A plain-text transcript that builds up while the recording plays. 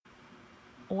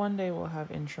One day we'll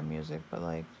have intro music, but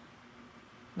like,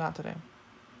 not today.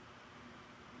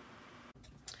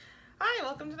 Hi,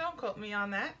 welcome to Don't Quote Me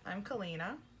on That. I'm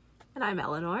Kalina. And I'm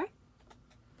Eleanor.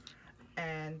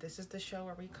 And this is the show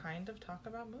where we kind of talk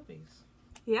about movies.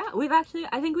 Yeah,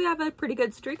 I think we have a pretty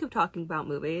good streak of talking about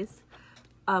movies.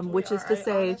 Which is to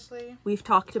say, honestly, we've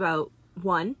talked about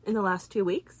one in the last 2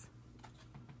 weeks.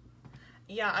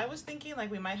 Yeah, I was thinking, like,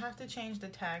 we might have to change the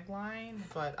tagline,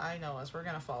 but I know us. We're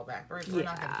going to fall back. We're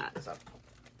not going to keep this up.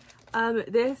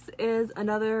 This is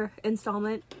another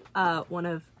installment, one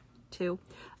of two,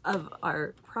 of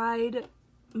our Pride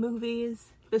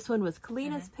movies. This one was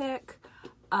Kalina's pick.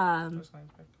 So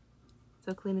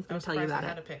Kalina's going to tell you about it. I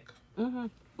had a pick. A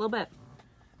little bit.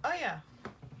 Oh, yeah.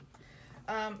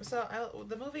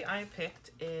 The movie I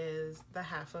picked is The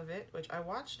Half of It, which I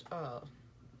watched a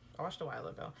while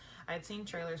ago. I had seen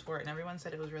trailers for it, and everyone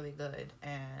said it was really good.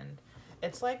 And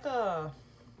it's like a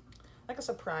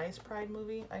surprise Pride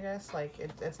movie, I guess. Like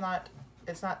it's not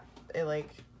like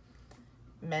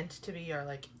meant to be or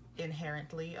like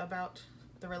inherently about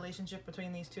the relationship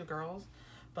between these two girls,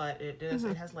 but it is.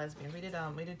 It has lesbians. We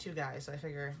did two guys, so I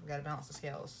figure we got to balance the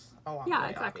scales along the way,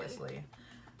 exactly. Obviously.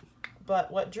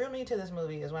 But what drew me to this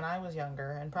movie is when I was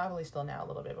younger, and probably still now a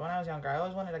little bit, but when I was younger, I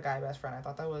always wanted a guy best friend. I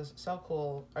thought that was so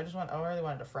cool. I really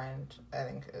wanted a friend, I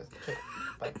think, is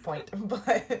the point.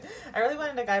 But I really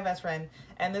wanted a guy best friend.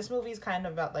 And this movie's kind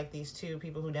of about, like, these two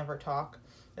people who never talk.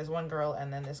 There's one girl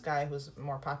and then this guy who's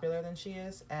more popular than she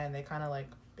is. And they kind of, like,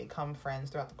 become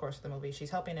friends throughout the course of the movie. She's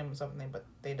helping him with something, but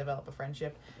they develop a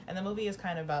friendship. And the movie is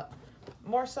kind of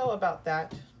more so about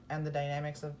that. And the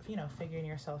dynamics of, figuring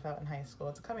yourself out in high school.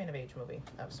 It's a coming-of-age movie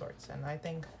of sorts. And I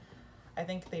think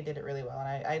they did it really well.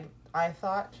 And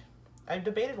I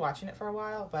debated watching it for a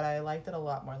while, but I liked it a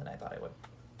lot more than I thought I would.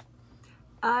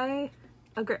 I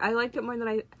agree. I liked it more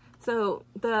than So,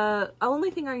 the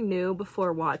only thing I knew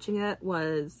before watching it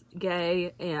was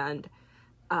gay, and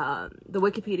the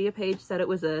Wikipedia page said it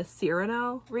was a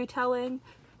Cyrano retelling.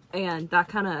 And that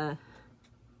kind of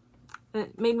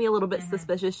made me a little bit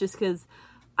suspicious, just because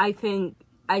I think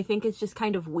it's just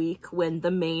kind of weak when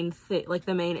the main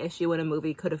issue in a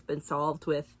movie could have been solved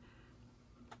with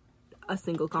a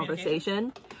single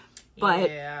conversation. But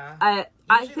yeah.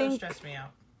 I think stress me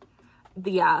out.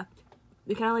 The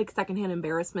kind of like secondhand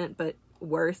embarrassment, but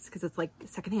worse because it's like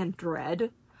secondhand dread.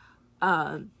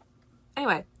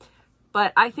 Anyway,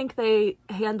 but I think they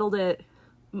handled it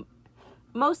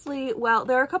mostly well.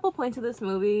 There are a couple points of this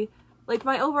movie. Like,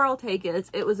 my overall take is,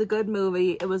 it was a good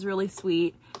movie. It was really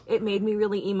sweet. It made me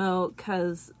really emo,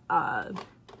 because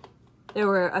there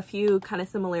were a few kind of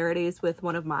similarities with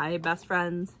one of my best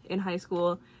friends in high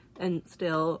school, and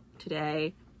still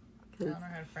today. I never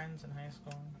had friends in high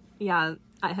school. Yeah,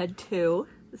 I had two,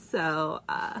 so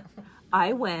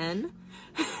I win.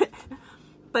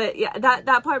 But yeah,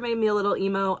 that part made me a little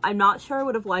emo. I'm not sure I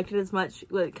would have liked it as much,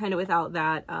 kind of without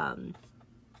that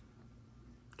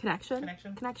connection.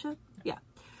 Yeah.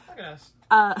 Look at us.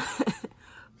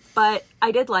 But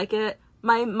I did like it.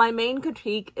 My main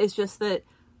critique is just that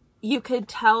you could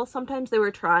tell sometimes they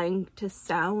were trying to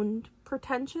sound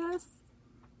pretentious.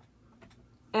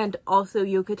 And also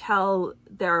you could tell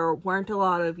there weren't a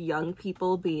lot of young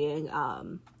people being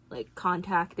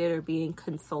contacted or being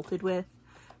consulted with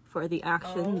for the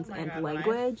actions and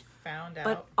language.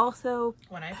 But also,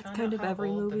 when I found kind out of every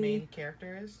how old movie. The main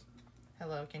character is.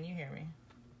 Hello, can you hear me?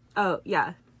 Oh,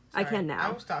 yeah. Sorry, I can now.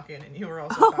 I was talking and you were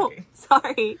also talking.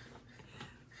 Sorry.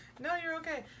 No, you're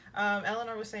okay.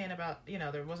 Eleanor was saying about,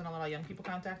 there wasn't a lot of young people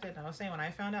contacted. And I was saying, when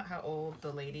I found out how old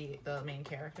the main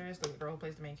character is, the girl who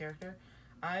plays the main character,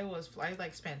 I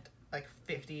spent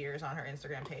 50 years on her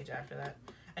Instagram page after that.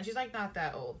 And she's not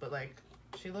that old, but I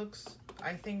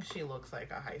think she looks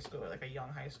like a high schooler, like a young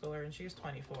high schooler, and she's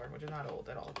 24, which is not old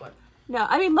at all, but... No,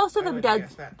 I mean, most of them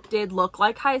did look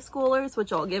like high schoolers,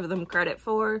 which I'll give them credit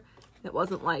for. It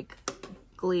wasn't like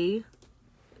Glee,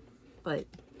 but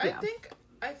yeah.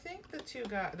 I think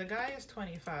the guy is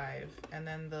 25, and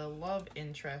then the love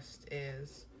interest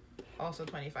is also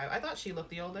 25. I thought she looked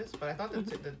the oldest, but I thought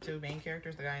the two main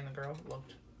characters, the guy and the girl,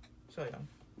 looked so young.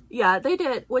 Yeah, they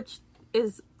did, which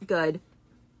is good.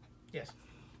 Yes.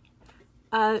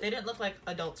 They didn't look like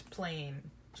adults playing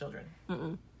children.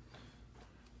 Mm-mm.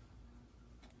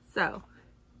 So,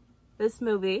 this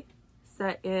movie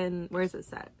set in, where is it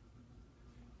set?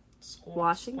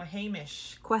 Washington?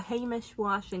 Quahamish,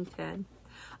 Washington.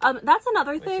 That's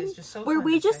another thing. Were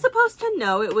we just supposed to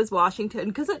know it was Washington?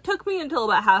 Because it took me until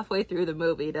about halfway through the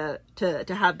movie to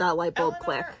have that light bulb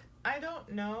click. I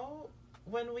don't know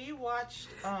when we watched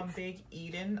Big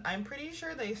Eden, I'm pretty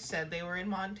sure they said they were in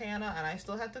Montana, and I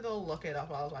still had to go look it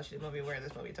up while I was watching the movie where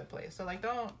this movie took place. So like,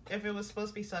 don't, if it was supposed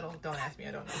to be subtle, don't ask me.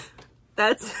 I don't know.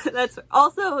 That's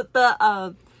also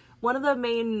the one of the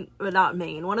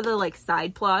one of the like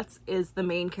side plots is the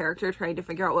main character trying to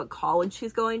figure out what college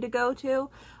she's going to go to.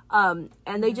 And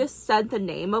they just said the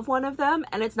name of one of them,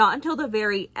 and it's not until the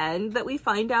very end that we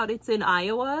find out it's in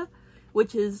Iowa,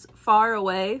 which is far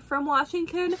away from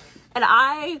Washington. And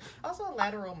also a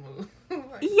lateral move.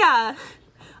 Yeah,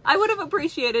 I would have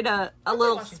appreciated a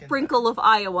little sprinkle of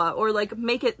Iowa, or like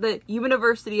make it the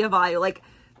University of Iowa. Like,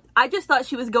 I just thought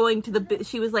she was going to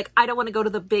she was like, I don't want to go to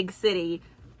the big city,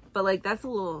 but like that's a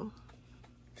little.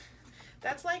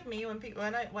 That's like me when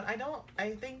I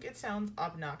think it sounds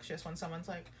obnoxious when someone's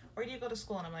like, where do you go to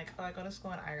school? And I'm like, oh, I go to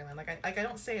school in Ireland. Like I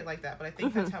don't say it like that, but I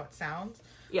think that's how it sounds.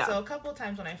 Yeah. So a couple of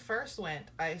times when I first went,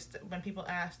 when people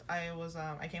asked, I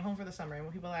came home for the summer, and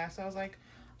when people asked, I was like,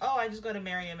 oh, I just go to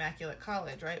Mary Immaculate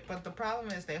College, right? But the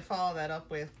problem is they follow that up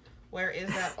with, where is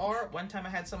that? Or one time I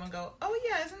had someone go, oh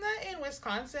yeah, isn't that in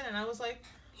Wisconsin? And I was like,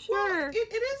 sure. Well, it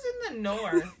is in the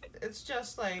north. It's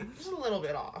just like, just a little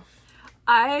bit off.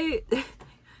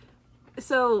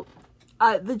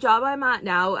 The job I'm at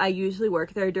now, I usually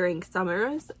work there during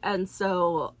summers, and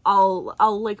so I'll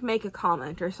like make a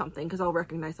comment or something, because I'll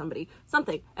recognize something.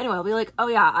 Anyway, I'll be like, oh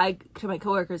yeah, to my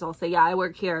coworkers, I'll say, yeah, I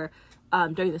work here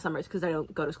during the summers because I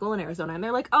don't go to school in Arizona, and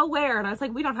they're like, oh, where? And I was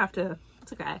like, we don't have to,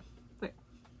 it's okay.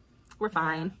 We're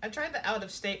fine. I tried the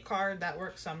out-of-state card. That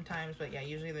works sometimes, but yeah,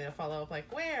 usually they follow up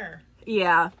like, where?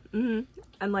 Yeah. Mm-hmm.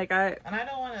 And like I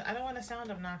don't want to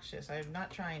sound obnoxious. I'm not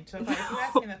trying. So if you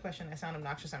ask me that question, I sound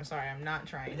obnoxious. I'm sorry. I'm not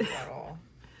trying to at all.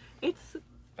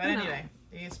 But anyway,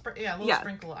 a little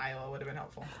sprinkle of Iowa would have been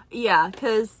helpful. Yeah,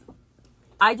 because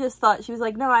I just thought, she was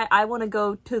like, no, I want to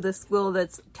go to the school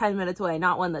that's 10 minutes away,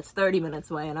 not one that's 30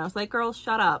 minutes away. And I was like, girl,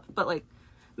 shut up. But like,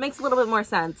 makes a little bit more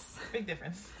sense. Big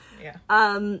difference. Yeah.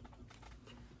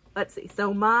 Let's see.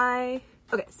 So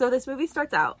this movie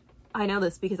starts out, I know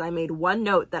this because I made one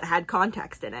note that had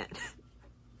context in it.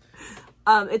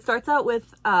 It starts out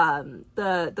with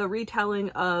the retelling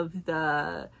of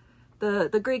the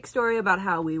Greek story about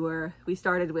how we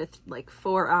started with like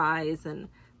 4 eyes and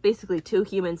basically 2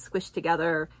 humans squished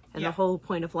together, and the whole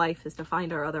point of life is to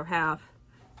find our other half.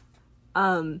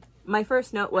 My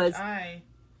first note was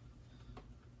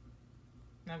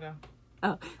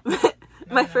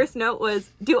first note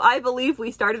was, do I believe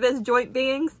we started as joint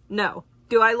beings? No.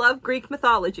 Do I love Greek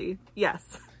mythology?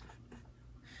 Yes.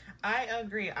 I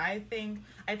agree. I think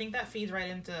that feeds right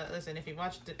into, listen, if you've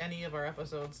watched any of our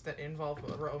episodes that involve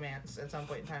romance at some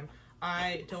point in time,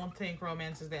 I don't think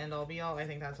romance is the end all be all. I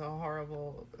think that's a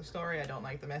horrible story. I don't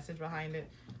like the message behind it.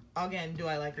 Again, do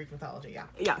I like Greek mythology? Yeah.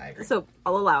 Yeah. I agree. So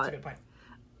I'll allow that's it. A good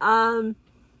point.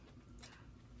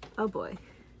 Oh boy.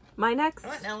 My next.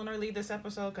 I'm letting Eleanor lead this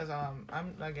episode because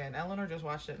Eleanor just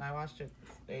watched it and I watched it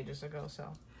ages ago, so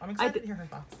I'm excited to hear her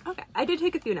thoughts. Okay, I did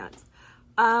take a few notes.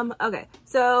 Okay,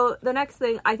 so the next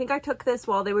thing, I think I took this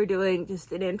while they were doing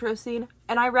just an intro scene,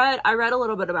 and I read a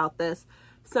little bit about this.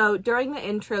 So during the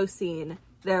intro scene,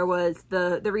 there was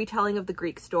the retelling of the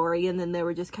Greek story, and then there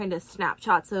were just kind of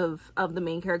snapshots of the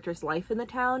main character's life in the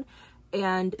town,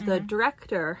 and the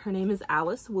director, her name is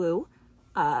Alice Wu,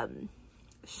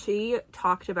 she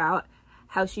talked about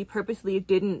how she purposely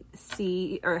didn't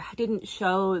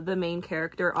show the main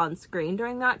character on screen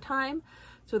during that time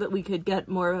so that we could get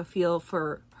more of a feel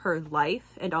for her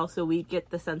life, and also we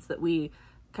get the sense that we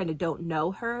kind of don't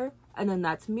know her, and then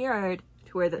that's mirrored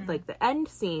to where like the end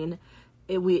scene,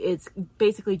 it's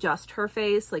basically just her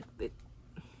face,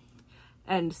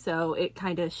 and so it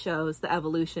kind of shows the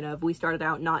evolution of, we started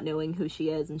out not knowing who she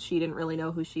is, and she didn't really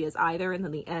know who she is either, and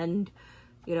then the end,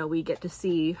 we get to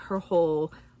see her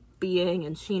whole being,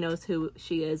 and she knows who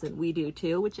she is, and we do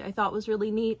too, which I thought was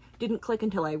really neat. Didn't click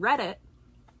until I read it,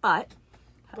 but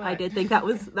I did think that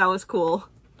was cool.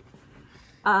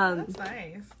 That's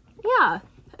nice. Yeah,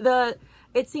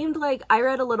 it seemed like I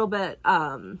read a little bit.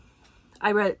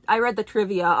 I read the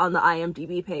trivia on the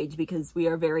IMDb page because we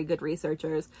are very good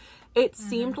researchers. It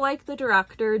seemed like the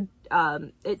director.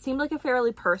 It seemed like a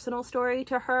fairly personal story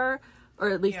to her, or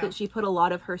at least that she put a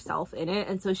lot of herself in it,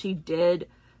 and so she did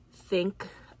think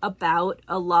about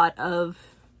a lot of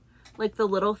like the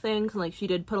little things, and like she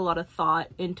did put a lot of thought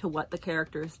into what the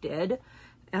characters did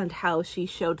and how she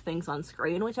showed things on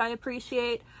screen, which I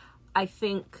appreciate. I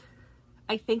think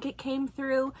it came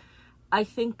through. I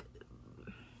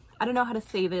don't know how to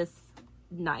say this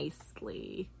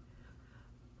nicely,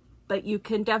 but you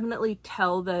can definitely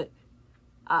tell that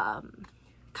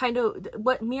kind of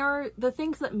the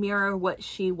things that mirror what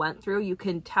she went through, you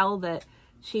can tell that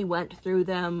she went through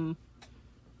them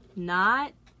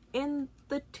not in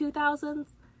the 2000s.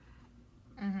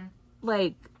 Mm-hmm.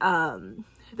 Like,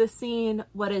 the scene,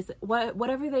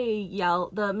 whatever they yell,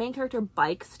 the main character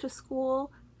bikes to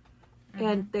school,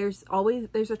 and there's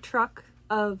a truck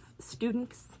of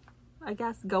students, I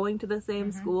guess, going to the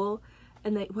same school,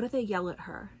 and what do they yell at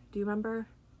her? Do you remember?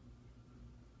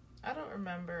 I don't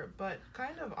remember, but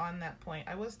kind of on that point,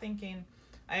 I was thinking,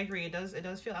 I agree, it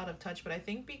does feel out of touch, but I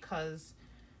think because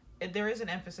there is an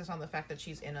emphasis on the fact that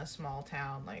she's in a small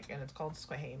town, like, and it's called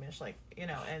Squamish, like, you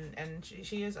know, and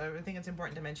she is, I think it's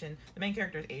important to mention, the main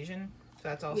character is Asian, so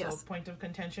that's also a point of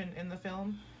contention in the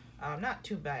film. Not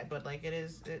too bad, but, like, it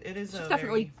is she's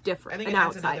definitely different, I think an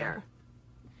outsider.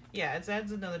 It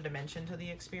adds another dimension to the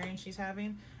experience she's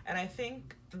having, and I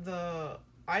think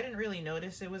I didn't really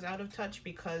notice it was out of touch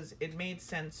because it made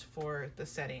sense for the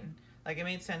setting. Like, it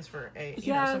made sense for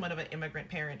somewhat of an immigrant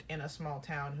parent in a small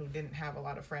town who didn't have a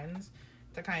lot of friends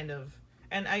to kind of...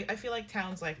 And I feel like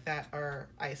towns like that are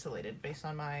isolated based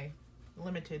on my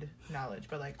limited knowledge.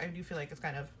 But, like, I do feel like it's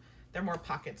kind of... There are more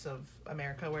pockets of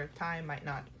America where time might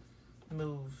not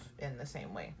move in the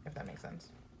same way, if that makes sense.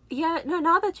 Yeah, no,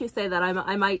 now that you say that,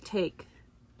 I might take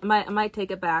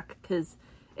it back, because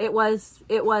it was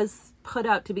put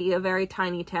out to be a very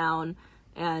tiny town,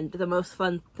 and the most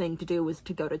fun thing to do was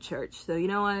to go to church. So you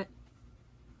know what?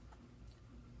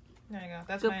 There you go.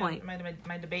 That's good point.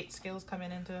 My debate skills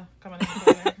coming into play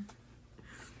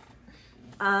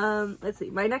there. Let's see.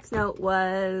 My next note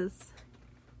was,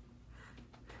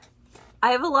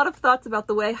 I have a lot of thoughts about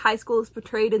the way high school is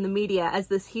portrayed in the media as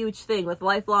this huge thing with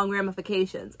lifelong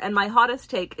ramifications, and my hottest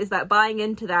take is that buying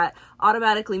into that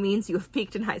automatically means you have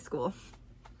peaked in high school.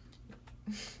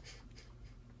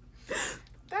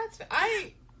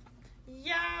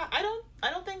 I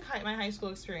don't think my high school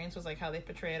experience was like how they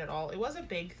portray it at all. It was a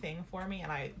big thing for me,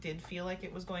 and I did feel like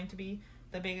it was going to be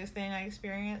the biggest thing I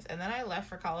experienced. And then I left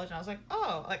for college, and I was like,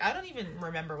 oh, like, I don't even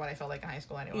remember what I felt like in high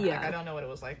school anymore. Yeah. Like, I don't know what it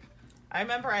was like. I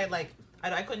remember I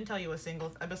couldn't tell you a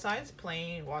single, besides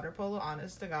playing water polo,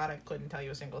 honest to God, I couldn't tell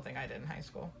you a single thing I did in high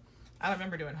school. I don't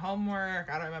remember doing homework.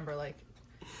 I don't remember, like,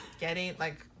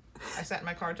 I sat in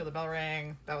my car till the bell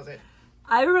rang. That was it.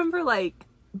 I remember, like,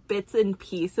 bits and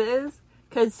pieces,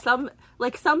 because some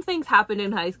things happened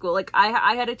in high school. Like,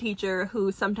 I had a teacher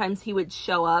who sometimes he would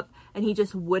show up and he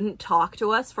just wouldn't talk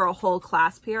to us for a whole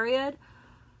class period.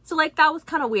 So, like, that was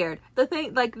kind of weird. The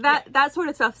thing, like, that sort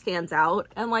of stuff stands out.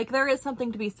 And, like, there is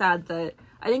something to be said that,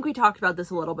 I think we talked about this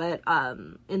a little bit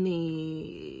in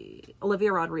the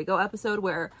Olivia Rodrigo episode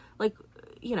where, like,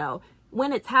 you know,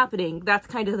 when it's happening, that's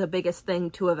kind of the biggest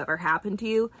thing to have ever happened to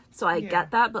you. So I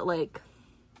get that, but, like,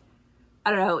 I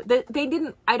don't know. They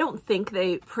didn't, I don't think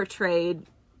they portrayed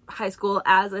high school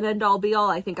as an end-all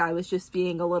be-all. I think I was just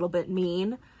being a little bit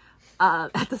mean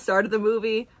at the start of the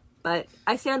movie. But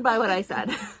I stand by what I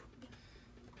said.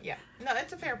 Yeah. No,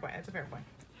 it's a fair point.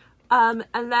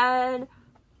 And then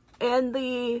in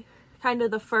the kind of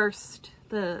the first,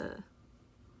 the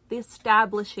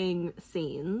establishing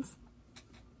scenes.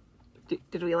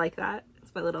 Did we like that?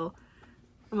 It's my little,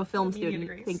 I'm a film student.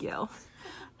 Degrees. Thank you.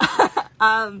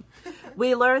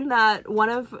 We learned that one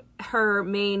of her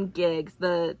main gigs,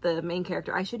 the main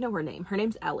character, I should know her name. Her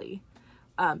name's Ellie.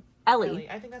 Ellie.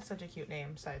 I think that's such a cute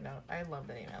name, side note. I love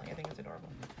the name Ellie. I think it's adorable.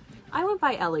 I went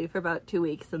by Ellie for about 2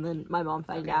 weeks, and then my mom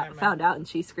found out, and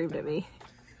she screamed at me.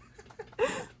 You're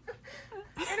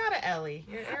not an Ellie.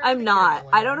 I'm not.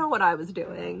 I don't know what I was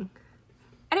doing.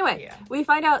 Anyway, we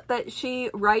find out that she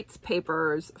writes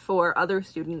papers for other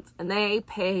students, and they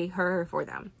pay her for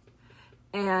them.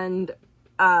 And,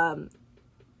 the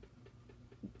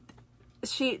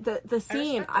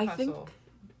scene, I think... Hustle.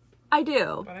 I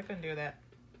do. But I couldn't do that.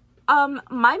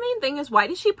 My main thing is, why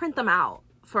does she print them out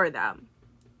for them?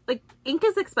 Like, ink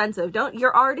is expensive.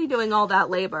 You're already doing all that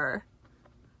labor.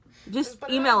 Just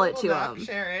email it to them.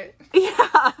 Share it.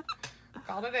 Yeah.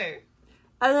 Call it a day.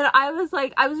 And then I was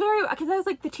like,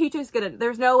 the teacher's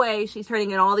there's no way she's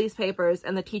turning in all these papers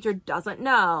and the teacher doesn't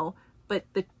know, but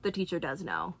the teacher does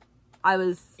know. I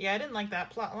didn't like that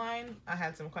plot line. I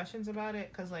had some questions about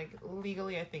it, because, like,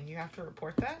 legally, I think you have to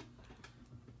report that.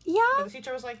 Yeah. But the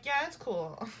teacher was like, yeah, it's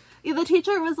cool. Yeah, the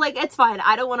teacher was like, it's fine.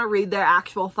 I don't want to read their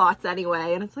actual thoughts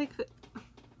anyway. And it's like,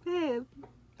 babe,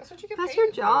 that's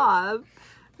your job.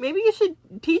 Maybe you should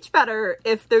teach better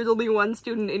if there's only one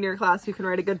student in your class who can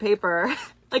write a good paper.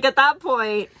 Like, at that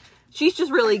point, she's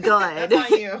just really good. That's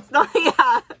not you. It's not,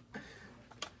 yeah.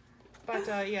 But,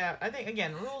 I think,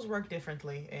 again, rules work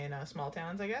differently in small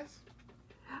towns, I guess.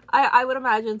 I would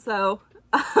imagine so.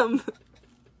 But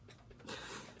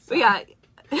yeah.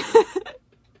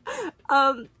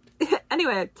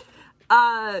 Anyway,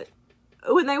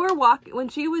 when they were when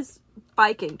she was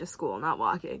biking to school, not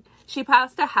walking, she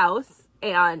passed a house,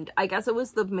 and I guess it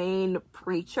was the main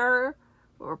preacher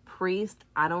or priest,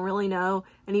 I don't really know,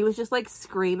 and he was just like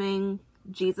screaming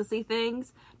Jesus-y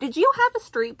things. Did you have a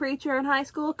street preacher in high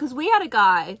school? Because we had a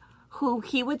guy who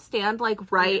he would stand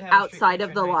like right outside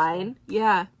of the line.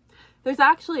 Yeah. There's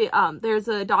actually, there's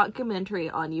a documentary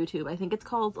on YouTube. I think it's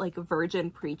called like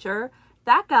Virgin Preacher.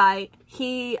 That guy,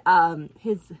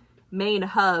 his main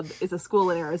hub is a school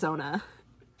in Arizona.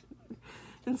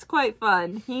 It's quite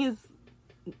fun.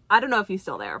 I don't know if he's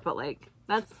still there, but like,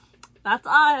 that's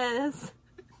us.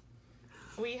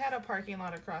 We had a parking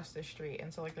lot across the street,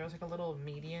 and so like there was like a little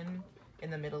median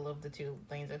in the middle of the two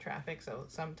lanes of traffic, so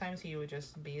sometimes he would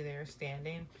just be there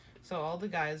standing. So all the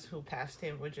guys who passed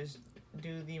him would just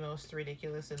do the most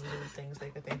ridiculous and lewd things they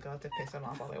could think of to piss him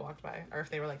off while they walked by, or if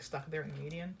they were like stuck there in the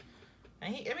median.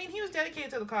 And he was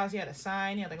dedicated to the cause. He had a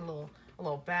sign, he had like a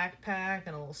little backpack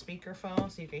and a little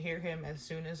speakerphone, so you could hear him as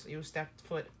soon as you stepped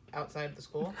foot outside the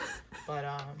school. But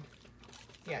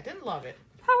yeah, didn't love it.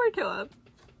 Power to him.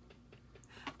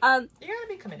 You gotta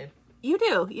be committed. You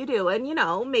do, and you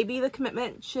know, maybe the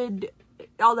commitment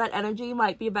all that energy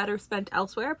might be better spent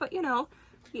elsewhere, but you know,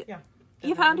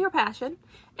 you found your passion.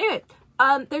 Anyway,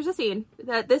 there's a scene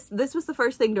that this was the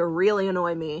first thing to really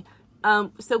annoy me.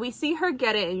 So we see her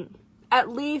getting at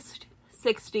least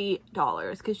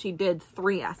 $60 because she did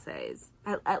 3 essays,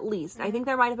 at least. I think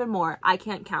there might have been more. I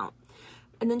can't count.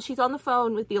 And then she's on the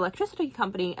phone with the electricity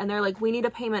company, and they're like, we need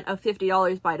a payment of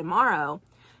 $50 by tomorrow.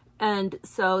 And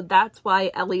so that's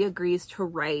why Ellie agrees to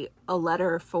write a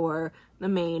letter for the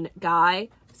main guy.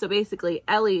 So basically,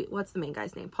 Ellie, what's the main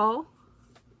guy's name? Paul?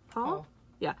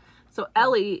 Yeah. So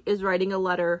Ellie is writing a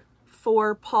letter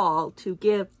for Paul to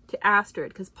give to Astrid,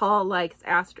 because Paul likes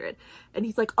Astrid. And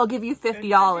he's like, I'll give you $50.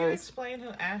 Could you explain who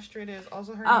Astrid is?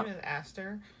 Also, her name is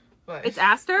Aster. But it's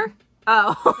Aster?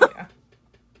 Oh. Yeah.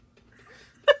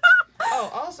 Oh,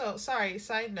 also, sorry,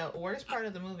 side note, worst part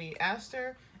of the movie,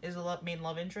 Aster is the main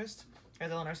love interest.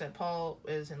 As Eleanor said, Paul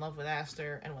is in love with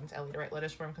Aster and wants Ellie to write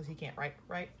letters for him because he can't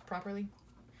write properly.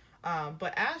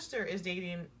 But Aster is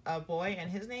dating a boy, and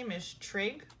his name is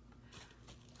Trig.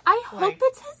 I hope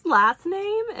it's his last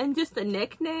name and just a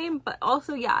nickname, but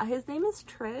also, yeah, his name is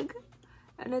Trig,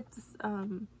 and it's,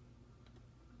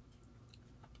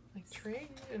 like Trig?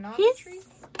 Not he's Trig?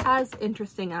 as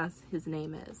interesting as his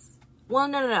name is. Well,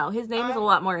 no. His name is a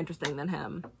lot more interesting than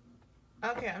him.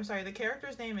 Okay, I'm sorry. The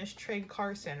character's name is Trig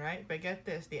Carson, right? But get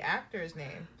this. The actor's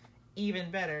name, even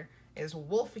better, is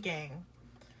Wolfgang.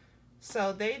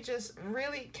 So they just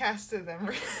really casted them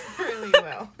really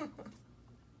well.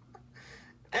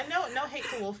 And no hate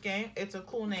to Wolfgang. It's a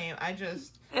cool name. It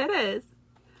is.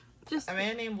 Just a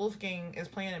man named Wolfgang is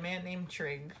playing a man named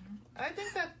Trig. I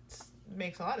think that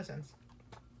makes a lot of sense.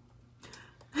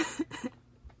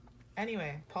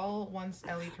 Anyway, Paul wants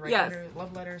Ellie to write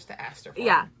love letters to Aster for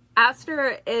him.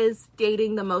 Aster is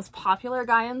dating the most popular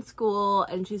guy in school,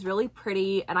 and she's really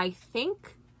pretty, and I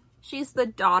think she's the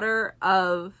daughter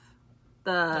of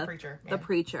the preacher. The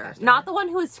preacher. Not the one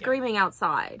who was screaming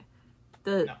outside.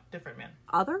 No, different man.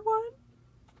 Other one?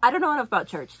 I don't know enough about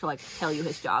church to, like, tell you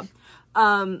his job.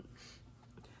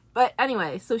 But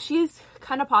anyway, so she's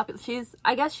kind of popular.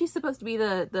 I guess she's supposed to be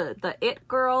the it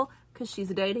girl, because she's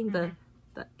dating the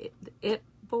it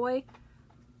boy.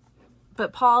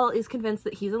 But Paul is convinced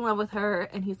that he's in love with her,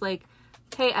 and he's like,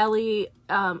 hey, Ellie,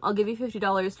 I'll give you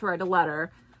 $50 to write a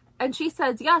letter. And she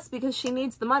says yes, because she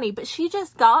needs the money, but she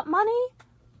just got money?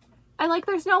 And, like,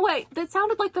 there's no way. That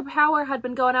sounded like the power had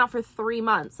been going out for 3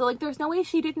 months. So, like, there's no way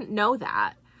she didn't know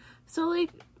that. So,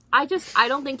 like, I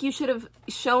don't think you should have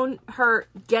shown her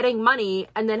getting money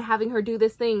and then having her do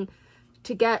this thing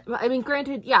to get, I mean,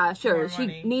 granted, yeah, sure,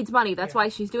 she needs money. That's why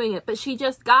she's doing it. But she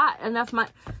just got enough money.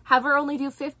 Have her only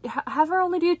do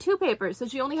 2 papers, so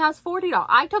she only has $40.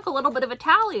 I took a little bit of a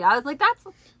tally. I was like,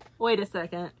 wait a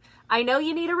second. I know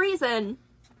you need a reason.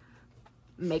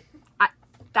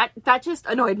 That just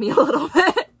annoyed me a little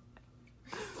bit.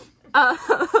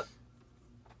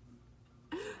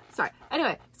 Sorry.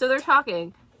 Anyway, so they're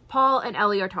talking. Paul and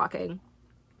Ellie are talking.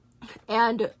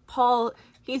 And Paul,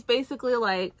 he's basically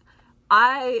like,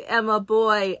 I am a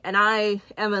boy and I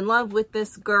am in love with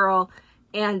this girl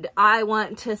and I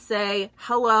want to say,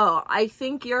 hello, I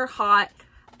think you're hot.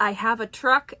 I have a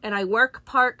truck and I work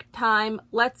part-time.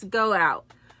 Let's go out.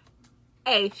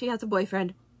 A, she has a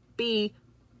boyfriend. B,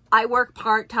 I work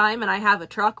part-time and I have a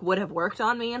truck. Would have worked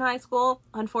on me in high school,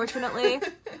 unfortunately.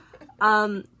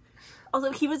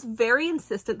 Also, he was very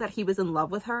insistent that he was in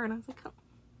love with her, and I was like,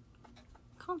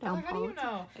 calm down, Paul. How do you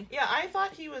know? Yeah, I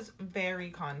thought he was very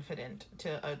confident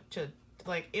to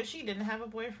like, if she didn't have a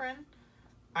boyfriend,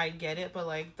 I get it, but,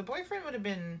 like, the boyfriend would have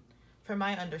been, from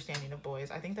my understanding of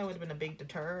boys, I think that would have been a big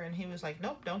deter, and he was like,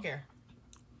 nope, don't care.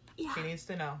 Yeah. She needs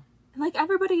to know. And, like,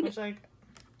 everybody... Which, like...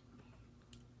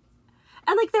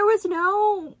 And, like, there was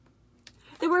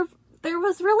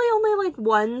really only, like,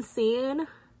 one scene...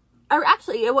 Or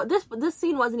actually, this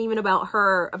scene wasn't even about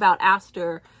her, about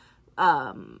Aster,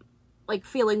 like,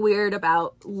 feeling weird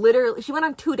about literally... She went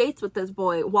on 2 dates with this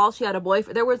boy while she had a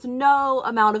boyfriend. There was no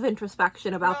amount of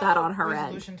introspection about that on her end. No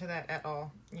resolution to that at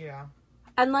all. Yeah.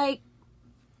 And, like,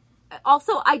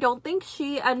 also, I don't think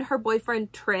she and her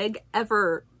boyfriend Trig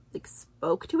ever, like,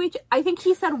 spoke to each... I think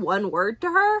he said one word to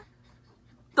her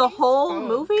the whole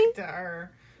movie. To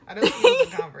her. I don't think it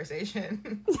was a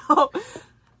conversation. No.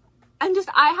 And just,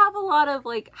 I have a lot of,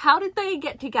 like, how did they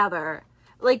get together?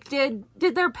 Like, did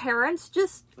their parents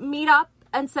just meet up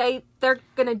and say they're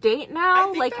gonna date now?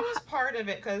 I think like, that was part of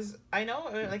it, because I know,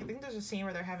 like, I think there's a scene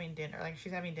where they're having dinner, like,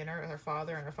 she's having dinner with her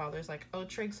father, and her father's like, oh,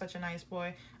 Trig's such a nice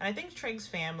boy. And I think Trig's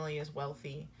family is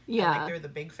wealthy. Yeah. And, like, they're the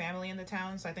big family in the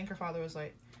town, so I think her father was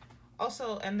like...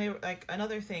 Also, and they, like,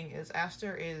 another thing is,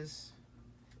 Aster is...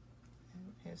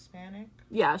 Hispanic?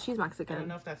 Yeah, she's Mexican. I don't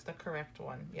know if that's the correct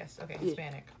one. Yes, okay,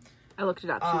 Hispanic. I looked it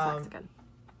up. She's Mexican.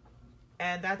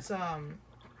 And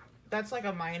that's like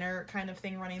a minor kind of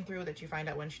thing running through that you find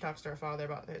out when she talks to her father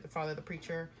about the father, the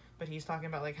preacher, but he's talking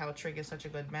about, like, how Trig is such a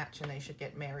good match and they should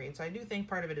get married. So I do think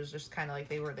part of it is just kind of like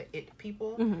they were the it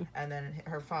people, and then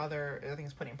her father, I think,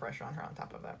 is putting pressure on her on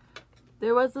top of that.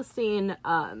 There was a scene,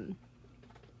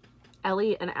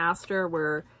 Ellie and Aster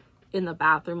were in the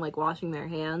bathroom, like, washing their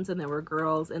hands, and there were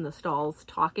girls in the stalls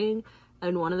talking,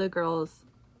 and one of the girls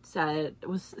said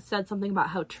something about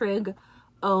how Trig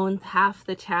owns half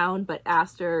the town, but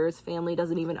Aster's family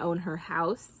doesn't even own her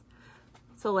house.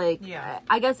 So, like, yeah.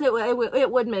 I guess it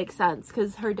would make sense,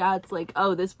 because her dad's like,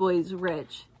 oh, this boy's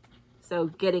rich, so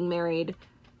getting married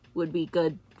would be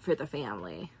good for the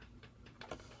family.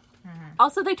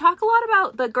 Also, they talk a lot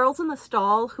about the girls in the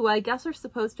stall, who I guess are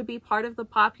supposed to be part of the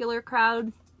popular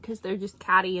crowd, because they're just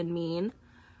catty and mean,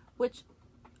 which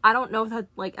I don't know if that,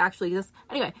 like, actually exists.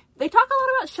 Anyway, they talk a lot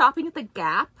about shopping at the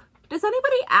Gap. Does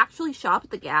anybody actually shop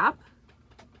at the Gap?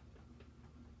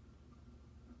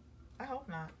 I hope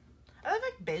not. I've,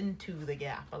 like, been to the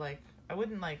Gap, but, like, I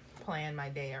wouldn't, like, plan my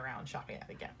day around shopping at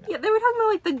the Gap. No. Yeah, they were talking about,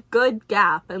 like, the good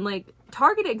Gap, and, like,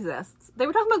 Target exists. They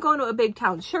were talking about going to a big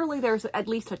town. Surely there's at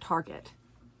least a Target.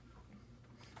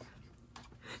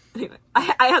 Anyway,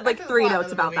 I had, like, 3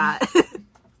 notes about that.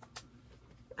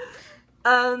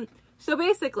 So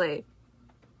basically,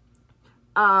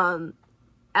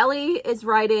 Ellie is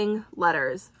writing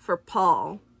letters for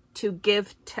Paul to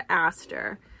give to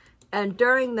Aster. And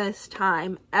during this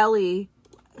time, Ellie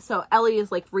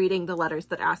is, like, reading the letters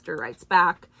that Aster writes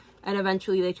back. And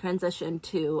eventually they transition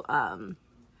to,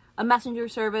 a messenger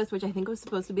service, which I think was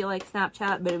supposed to be like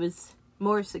Snapchat, but it was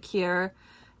more secure.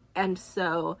 And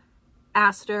so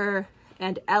Aster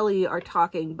and Ellie are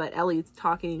talking, but Ellie's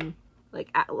talking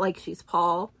like she's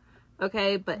Paul.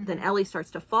 Okay, but then Ellie starts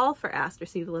to fall for Aster.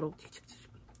 See the little...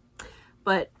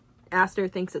 But Aster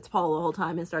thinks it's Paul the whole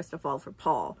time and starts to fall for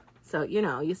Paul. So, you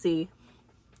know, you see...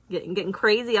 Getting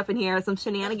crazy up in here. Some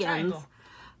shenanigans.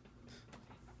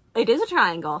 It is a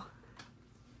triangle.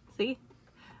 See?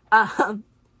 I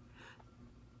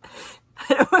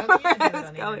don't know where I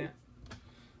was going.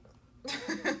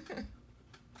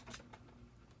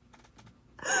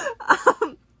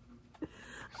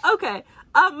 Okay.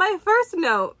 My first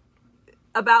note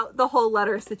about the whole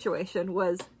letter situation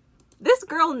was, this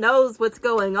girl knows what's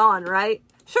going on, right?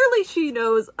 Surely she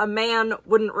knows a man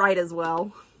wouldn't write as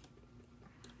well.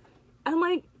 And,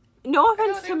 like, no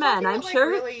offense to men, I'm sure...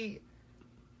 Really,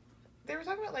 they were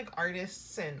talking about, like,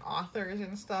 artists and authors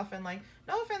and stuff, and, like,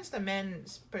 no offense to men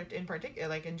in particular,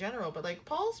 like, in general, but, like,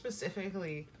 Paul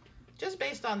specifically, just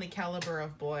based on the caliber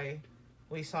of boy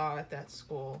we saw at that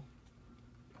school.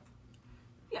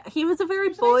 Yeah, he was a very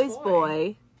boy's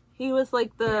boy. He was,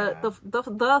 like,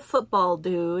 the football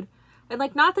dude. And,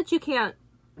 like, not that you can't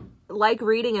like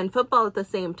reading and football at the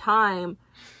same time,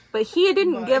 but he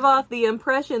didn't give off the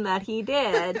impression that he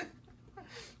did.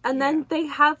 And then they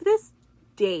have this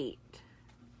date.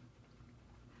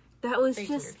 That was just...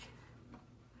 Weird.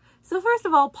 So first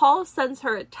of all, Paul sends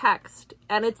her a text,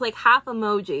 and it's like half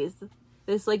emojis.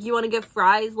 It's like, you want to get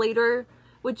fries later?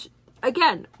 Which,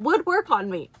 again, would work on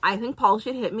me. I think Paul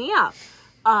should hit me up.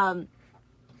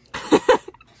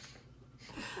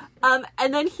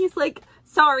 And then he's like,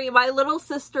 sorry, my little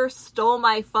sister stole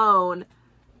my phone.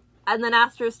 And then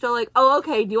Aster's still like, oh,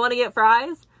 okay, do you want to get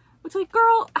fries? Which, like,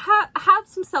 girl, have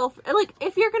some self... Like,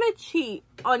 if you're gonna cheat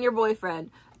on your boyfriend,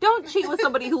 Don't cheat with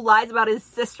somebody who lies about his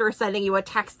sister sending you a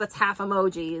text that's half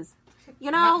emojis.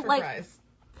 You know, Not for like, fries.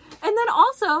 and then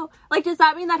also, like, does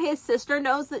that mean that his sister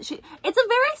knows that it's a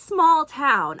very small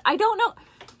town. I don't know.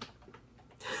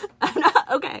 I'm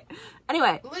not, okay.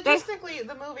 Anyway. Logistically,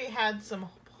 the movie had some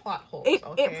plot holes,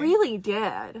 It really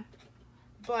did.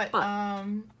 But,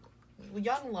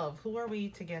 young love, who are we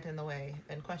to get in the way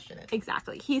and question it?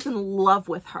 Exactly. He's in love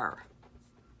with her.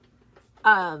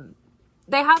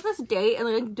 They have this date and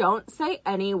they like, don't say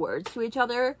any words to each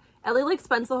other. Ellie like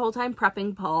spends the whole time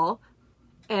prepping Paul.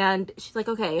 And she's like,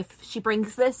 okay, if she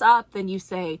brings this up, then you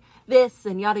say this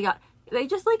and yada yada. They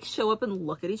just like show up and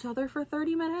look at each other for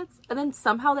 30 minutes. And then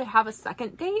somehow they have a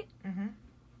second date.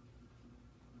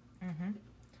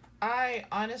 I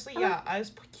honestly,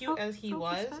 as cute as he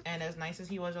was and as nice as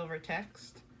he was over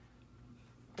text,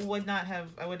 I would not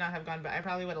have gone back. I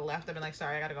probably would have left and been like,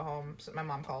 sorry, I gotta go home. My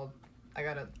mom called. I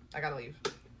gotta leave.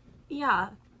 Yeah.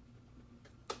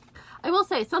 I will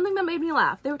say, something that made me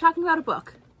laugh. They were talking about a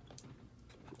book.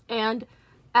 And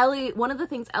one of the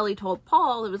things Ellie told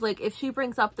Paul, it was like, if she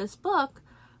brings up this book,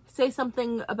 say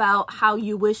something about how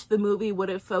you wish the movie would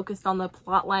have focused on the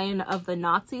plot line of the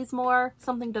Nazis more,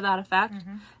 something to that effect.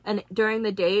 And during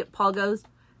the date, Paul goes,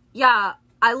 yeah,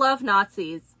 I love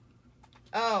Nazis.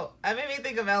 Oh, that made me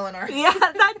think of Eleanor. Yeah,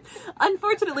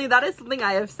 unfortunately, that is something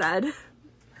I have said.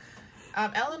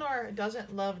 Eleanor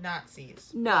doesn't love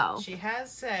Nazis. No. She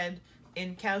has said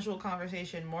in casual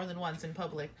conversation more than once in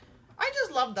public, I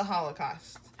just love the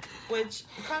Holocaust. Which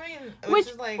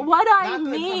is like, what I not good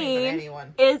coming from mean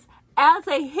anyone. is, as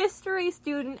a history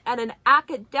student and an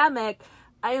academic,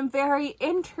 I am very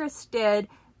interested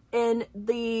in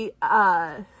the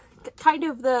kind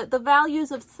of the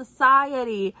values of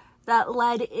society that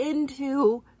led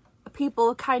into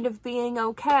people kind of being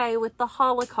okay with the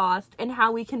Holocaust and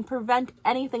how we can prevent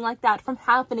anything like that from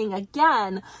happening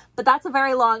again. But that's a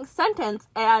very long sentence,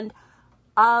 and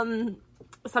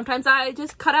sometimes I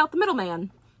just cut out the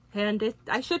middleman, and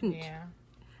I shouldn't. Yeah.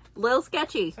 Little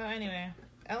sketchy. So anyway,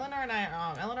 Eleanor and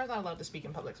I, Eleanor's not allowed to speak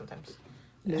in public sometimes.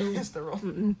 No. It's the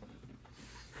rule.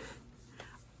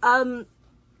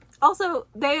 Also,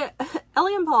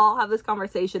 Ellie and Paul have this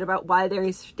conversation about why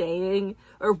they stay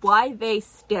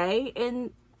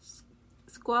in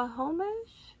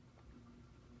Squamish?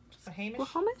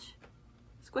 Hamish.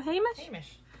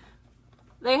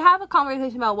 They have a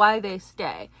conversation about why they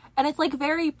stay. And it's like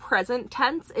very present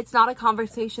tense. It's not a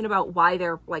conversation about why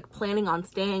they're like planning on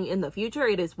staying in the future.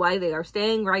 It is why they are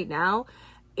staying right now.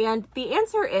 And the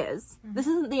answer is, this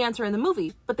isn't the answer in the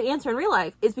movie, but the answer in real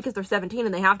life is because they're 17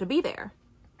 and they have to be there.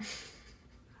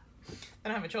 They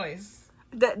don't have a choice.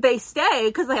 They stay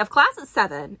because they have class at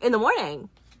 7 in the morning.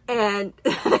 And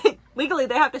legally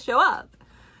they have to show up.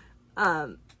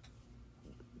 But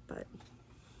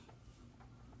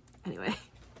anyway.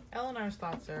 Eleanor's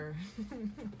thoughts are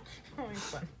always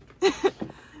fun.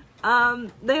 I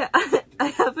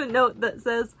have a note that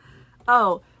says,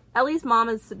 oh, Ellie's mom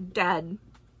is dead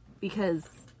because,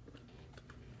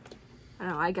 I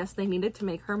don't know, I guess they needed to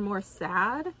make her more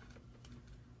sad.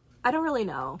 I don't really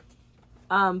know.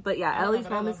 But yeah, Ellie's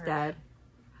mom is dead.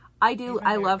 I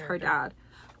love her dad.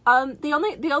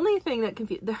 The only thing that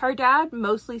confused, her dad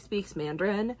mostly speaks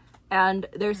Mandarin, and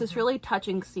there's this really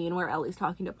touching scene where Ellie's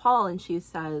talking to Paul, and she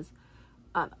says,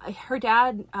 her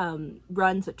dad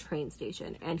runs a train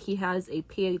station, and he has a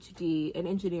PhD in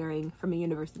engineering from a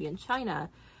university in China,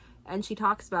 and she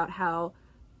talks about how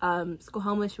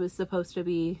Squamish was supposed to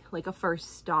be like a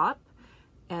first stop,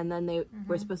 and then they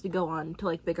were supposed to go on to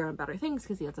like bigger and better things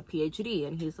because he has a PhD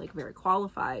and he's like very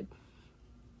qualified.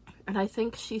 And I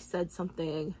think she said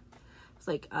something, it's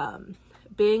like,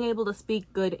 being able to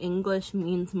speak good English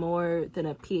means more than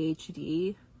a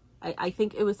PhD. I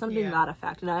think it was something to that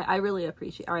effect, and I really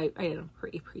appreciate, or I didn't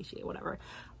appreciate, whatever.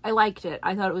 I liked it.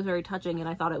 I thought it was very touching, and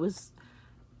I thought it was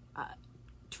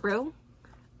true.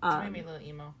 It made me a little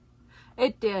emo.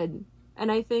 It did.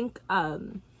 And I think, I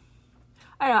don't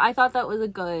know, I thought that was a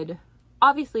good,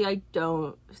 obviously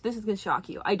this is gonna shock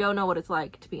you, I don't know what it's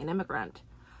like to be an immigrant.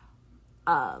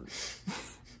 I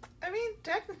mean,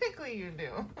 technically you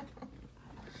do.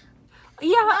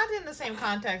 Yeah. Not in the same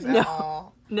context at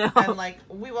all. No. And, like,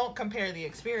 we won't compare the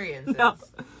experiences. No.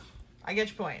 I get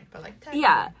your point, but, like, technically.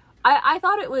 Yeah. I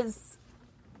thought it was,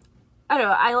 I don't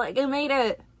know, it made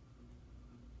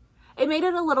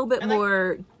it a little bit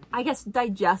more, I guess,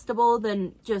 digestible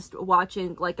than just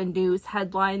watching, like, a news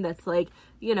headline that's, like,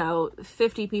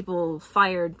 50 people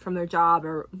fired from their job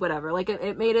or whatever. Like,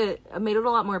 it made it a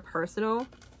lot more personal,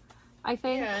 I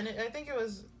think. Yeah, and I think it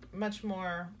was much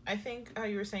more, I think how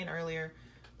you were saying earlier,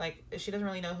 like, she doesn't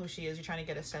really know who she is. You're trying to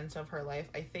get a sense of her life.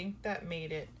 I think that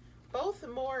made it both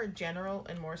more general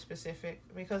and more specific,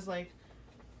 because, like,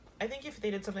 I think if they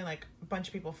did something like a bunch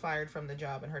of people fired from the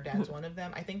job and her dad's one of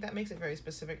them, I think that makes it very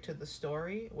specific to the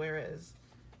story. Whereas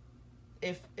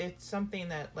if it's something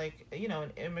that, like, you know,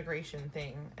 an immigration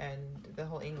thing and the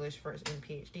whole English first in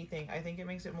PhD thing, I think it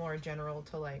makes it more general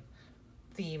to, like,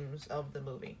 themes of the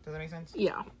movie. Does that make sense?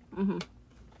 Yeah. Mm-hmm.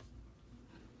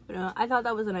 But, I thought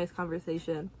that was a nice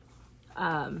conversation.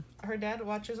 Her dad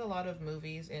watches a lot of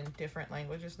movies in different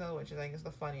languages, though, which I think is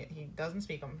the funny. He doesn't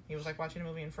speak them. He was, like, watching a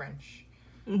movie in French.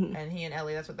 Mm-hmm. And he and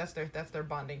Ellie, that's their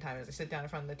bonding time, is they sit down in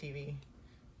front of the TV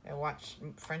and watch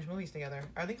French movies together.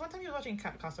 I think one time he was watching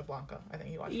Casablanca. I think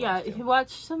he watched. Yeah, he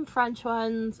watched some French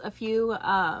ones, a few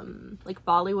like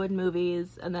Bollywood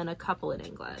movies, and then a couple in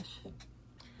English.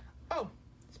 Oh,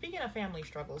 speaking of family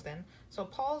struggles, then, so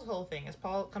Paul's whole thing is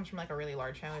Paul comes from, like, a really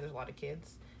large family. There's a lot of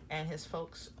kids, and his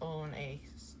folks own a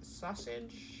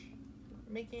sausage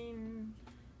making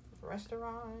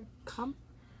restaurant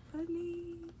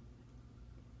company.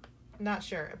 Not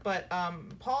sure, but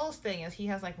Paul's thing is he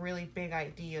has, like, really big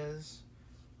ideas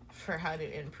for how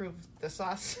to improve the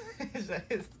sausage,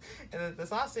 the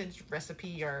sausage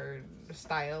recipe or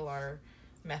style or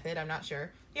method. I'm not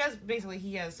sure. He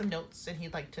has some notes, and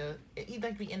he'd like to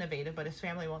be innovative, but his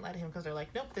family won't let him because they're like,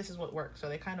 nope, this is what works. So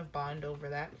they kind of bond over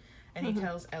that. And he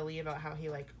tells Ellie about how he,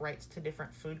 like, writes to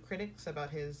different food critics about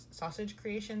his sausage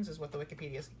creations, is what the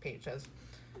Wikipedia page says.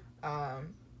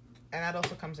 And that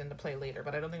also comes into play later,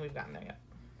 but I don't think we've gotten there yet.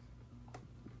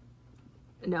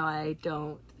 No, I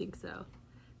don't think so.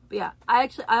 But yeah, I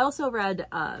also read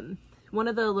one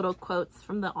of the little quotes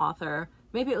from the author.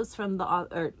 Maybe it was from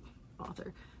the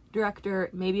director.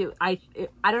 Maybe I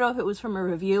don't know if it was from a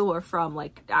review or from,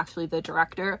 like, actually the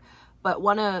director. But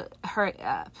one of her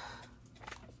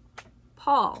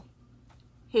Paul,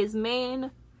 his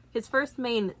first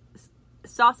main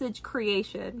sausage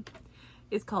creation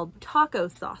is called taco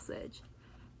sausage.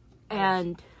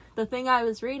 And the thing I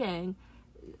was reading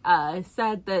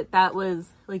said that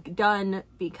was, like, done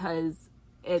because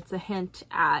it's a hint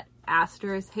at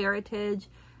Astor's heritage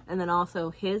and then also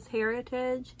his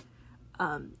heritage.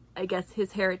 I guess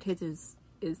his heritage is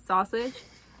sausage.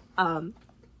 And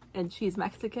she's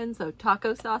Mexican, so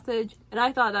taco sausage. And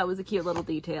I thought that was a cute little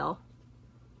detail.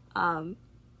 I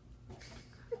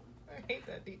hate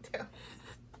that detail.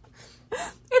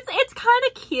 It's kind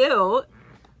of cute.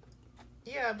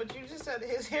 Yeah, but you just said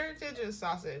his heritage is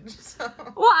sausage, so...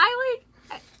 Well,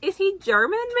 is he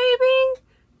German, maybe?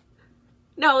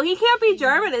 No, he can't be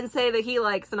German and say that he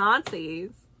likes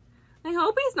Nazis. I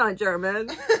hope he's not German.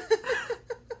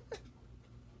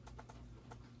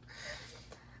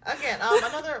 Again,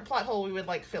 another plot hole we would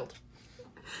like filled.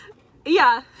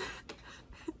 Yeah.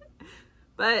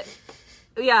 But,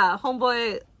 yeah,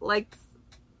 homeboy likes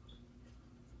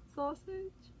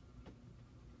sausage.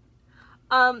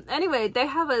 Anyway, they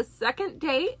have a second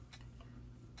date.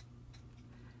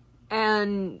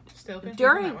 And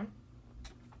during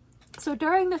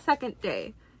the second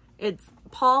day, it's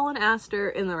Paul and Astor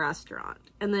in the restaurant.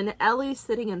 And then Ellie's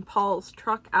sitting in Paul's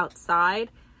truck outside.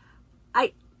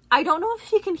 I don't know if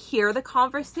she can hear the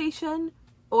conversation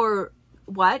or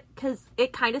what, because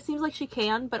it kind of seems like she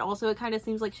can, but also it kind of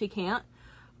seems like she can't.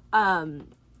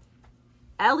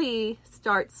 Ellie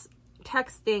starts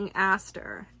texting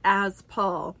Astor as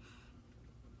Paul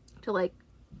to, like,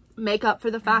 make up for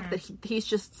the fact that he's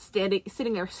just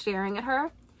sitting there staring at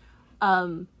her.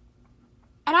 And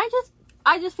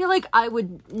I just feel like I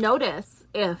would notice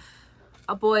if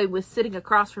a boy was sitting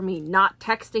across from me not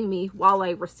texting me while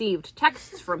I received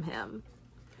texts from him.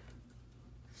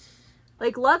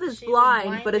 Like, love is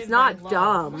blind, but it's not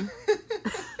dumb.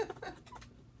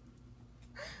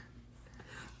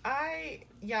 I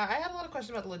had a lot of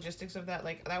questions about the logistics of that.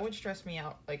 Like, that would stress me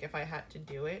out, like, if I had to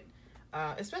do it.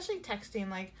 Especially texting.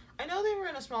 Like, I know they were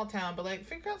in a small town, but, like,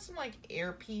 figure out some, like,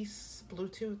 earpiece,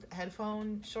 Bluetooth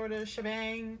headphone sort of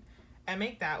shebang and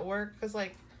make that work. Because,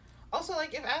 like, also,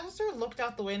 like, if Astor looked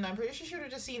out the window, I'm pretty sure she would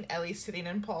have just seen Ellie sitting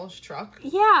in Paul's truck.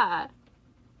 Yeah.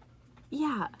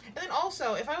 Yeah. And then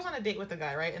also, if I was on a date with a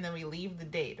guy, right, and then we leave the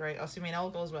date, right, assuming all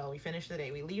goes well, we finish the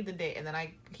date, we leave the date, and then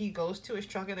he goes to his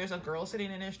truck and there's a girl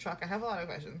sitting in his truck, I have a lot of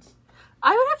questions.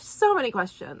 I would have so many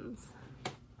questions.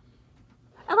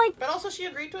 And, like... But also, she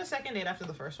agreed to a second date after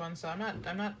the first one, so I'm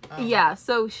not yeah,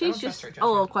 so she's just a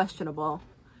little questionable.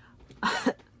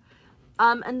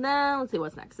 And then, let's see,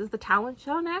 what's next? Is the talent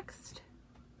show next?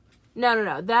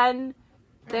 No. Then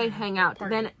they hang out.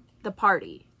 Then the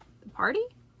party. The party?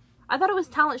 I thought it was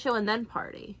talent show and then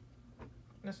party.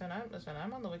 Listen,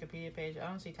 I'm on the Wikipedia page. I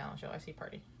don't see talent show. I see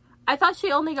party. I thought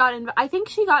she only got I think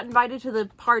she got invited to the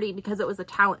party because it was a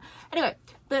talent. Anyway,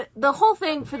 the whole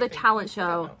thing for the talent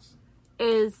show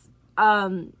is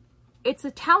it's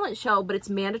a talent show, but it's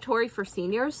mandatory for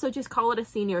seniors, so just call it a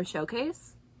senior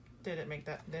showcase. Didn't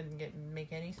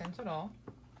make any sense at all.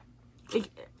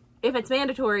 If it's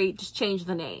mandatory, just change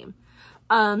the name.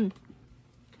 And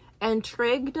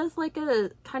Trig does like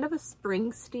a kind of a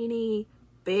Springsteen-y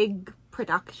big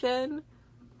production.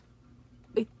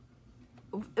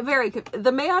 Very good.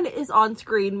 The man is on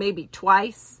screen maybe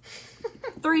twice.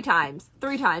 three times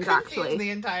actually. The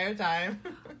entire time.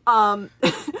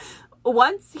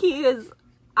 Once he is,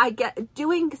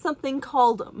 doing something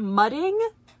called mudding,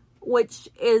 which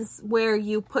is where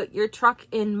you put your truck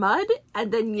in mud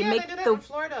and then you make they did that in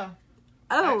Florida.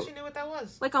 Oh. I actually knew what that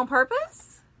was. Like on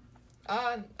purpose?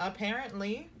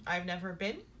 Apparently. I've never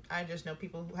been. I just know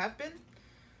people who have been.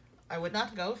 I would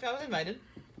not go if I was invited.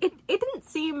 It didn't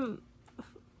seem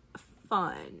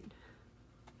fun.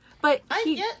 But I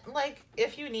get, like,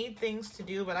 if you need things to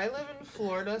do, but I live in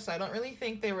Florida, so I don't really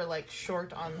think they were, like,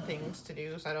 short on things to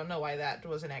do, so I don't know why that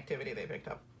was an activity they picked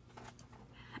up.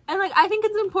 And, like, I think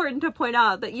it's important to point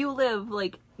out that you live,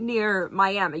 like, near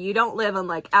Miami. You don't live in,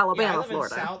 like, Alabama,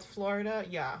 Florida. In South Florida,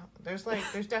 yeah. There's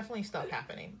definitely stuff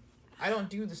happening. I don't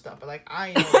do the stuff, but, like,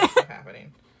 I know there's stuff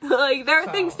happening. Like, there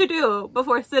are things to do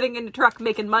before sitting in the truck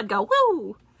making mud go,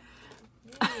 woo!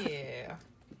 Yeah.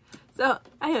 So,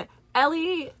 anyway,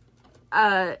 Ellie,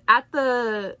 at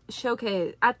the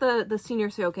showcase, at the senior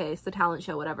showcase, the talent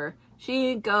show, whatever,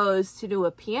 she goes to do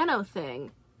a piano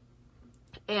thing.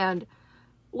 And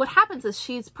what happens is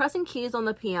she's pressing keys on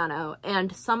the piano,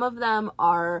 and some of them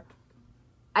are,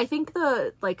 I think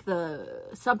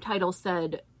the subtitle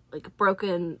said, like,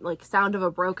 broken, like, sound of a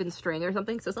broken string or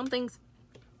something. So something's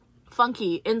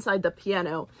funky inside the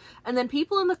piano. And then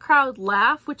people in the crowd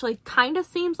laugh, which, like, kind of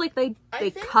seems like they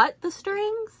cut the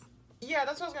strings. Yeah,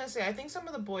 that's what I was going to say. I think some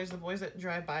of the boys that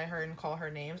drive by her and call her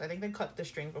names, I think they cut the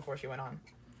strings before she went on.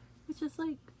 It's just,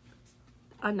 like,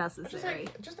 unnecessary.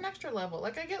 Just an extra level.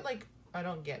 Like, I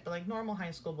don't get, but, like, normal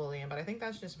high school bullying, but I think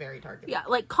that's just very targeted. Yeah,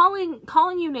 like, calling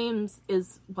you names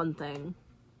is one thing.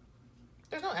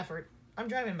 There's no effort. I'm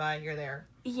driving by, you're there.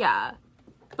 Yeah.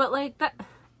 But, like, that...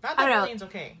 Not that bullying's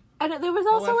okay. And there was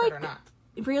also, no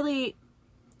like, really...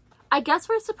 I guess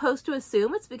we're supposed to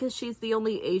assume it's because she's the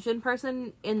only Asian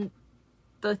person in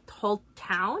the whole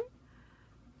town?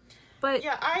 But...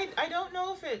 Yeah, I don't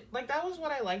know if it... Like, that was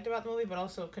what I liked about the movie, but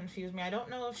also confused me. I don't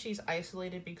know if she's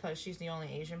isolated because she's the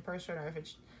only Asian person, or if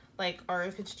it's, like... Or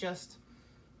if it's just...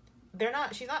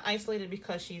 She's not isolated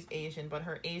because she's Asian, but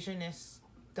her Asianness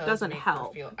doesn't make help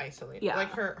her feel isolated. Yeah.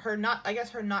 Like, her not... I guess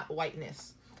her not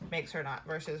whiteness makes her not,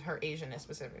 versus her Asianness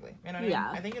specifically. You know what I mean?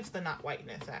 I think it's the not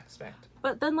whiteness aspect.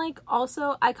 But then, like,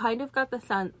 also, I kind of got the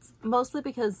sense, mostly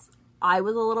because I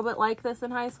was a little bit like this in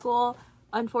high school,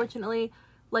 unfortunately,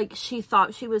 like, she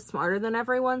thought she was smarter than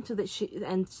everyone,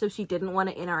 so she didn't want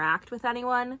to interact with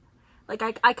anyone. Like,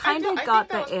 I kind of got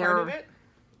the air.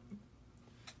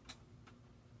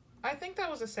 I think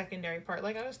that was a secondary part.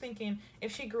 Like, I was thinking,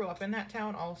 if she grew up in that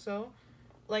town also,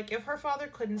 like, if her father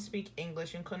couldn't speak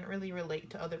English and couldn't really relate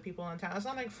to other people in town, it's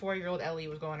not like 4-year-old Ellie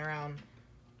was going around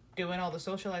doing all the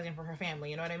socializing for her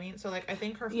family, you know what I mean? So, like, I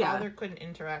think her father couldn't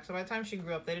interact. So by the time she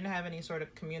grew up, they didn't have any sort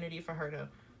of community for her to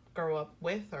grow up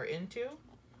with or into.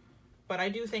 But I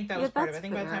do think that was part of it. I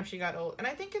think by the time she got old, and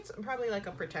I think it's probably like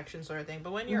a protection sort of thing,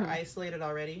 but when you're isolated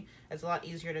already, it's a lot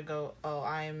easier to go, oh,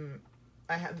 I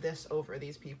have this over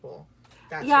these people.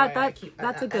 That's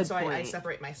a good point. I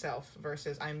separate myself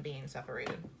versus I'm being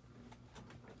separated.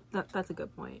 That's a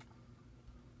good point.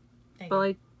 But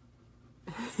like,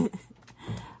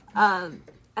 and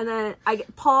then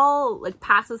Paul, like,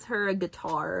 passes her a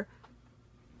guitar,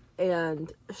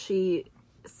 and she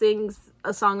sings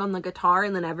a song on the guitar,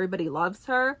 and then everybody loves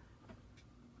her,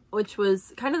 which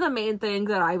was kind of the main thing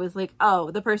that I was like,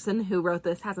 oh, the person who wrote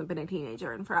this hasn't been a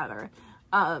teenager in forever.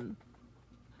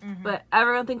 But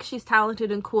everyone thinks she's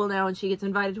talented and cool now, and she gets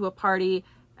invited to a party,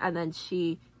 and then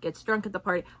she gets drunk at the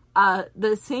party.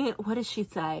 The scene, what does she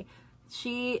say?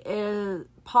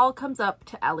 Paul comes up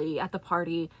to Ellie at the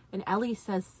party, and Ellie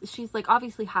says, she's, like,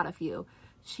 obviously had a few.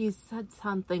 She said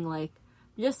something like,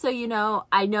 just so you know,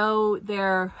 I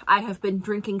have been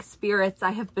drinking spirits,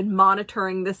 I have been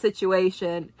monitoring the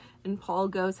situation. And Paul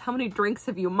goes, how many drinks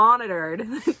have you monitored?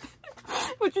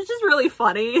 Which is just really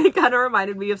funny. It kind of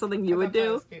reminded me of something you would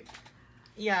do.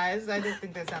 Yeah, I did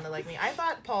think that sounded like me. I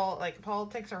thought Paul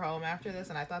takes her home after this,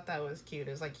 and I thought that was cute.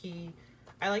 It was like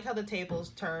I like how the tables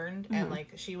turned, and,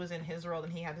 like, she was in his world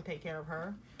and he had to take care of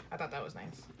her. I thought that was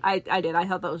nice. I did. I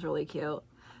thought that was really cute.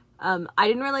 I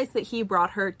didn't realize that he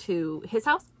brought her to his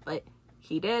house, but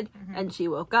he did. And she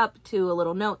woke up to a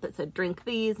little note that said, drink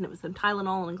these, and it was some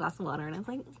Tylenol and a glass of water. And I was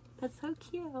like, that's so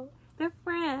cute. They're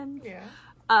friends. Yeah.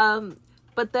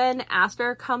 But then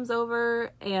Aster comes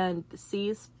over and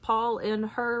sees Paul in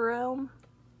her room,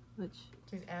 which...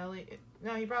 Sees Ellie...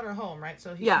 No, he brought her home, right?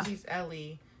 So he sees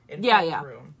Ellie in Paul's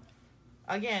room.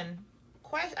 Again,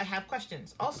 I have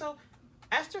questions. Also,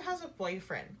 Aster has a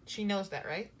boyfriend. She knows that,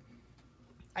 right?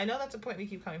 I know that's a point we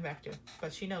keep coming back to,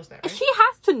 but she knows that, right? She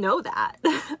has to know that.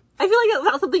 I feel like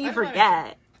that's something you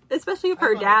forget. Especially if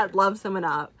her dad loves him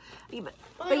enough.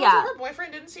 But yeah. Her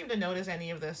boyfriend didn't seem to notice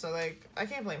any of this, so, like, I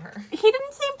can't blame her. He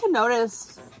didn't seem to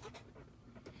notice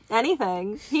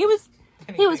anything. He was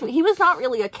not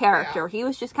really a character. Yeah. He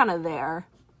was just kind of there.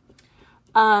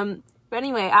 But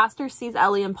anyway, Aster sees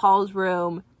Ellie in Paul's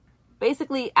room.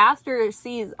 Basically, Aster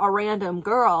sees a random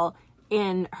girl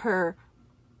in her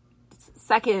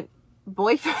second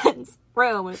boyfriend's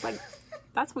room. And it's like,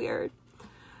 that's weird.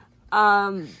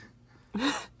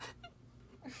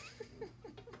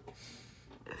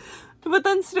 But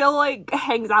then still, like,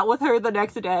 hangs out with her the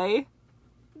next day.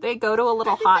 They go to a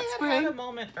little hot spring. I had a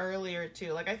moment earlier,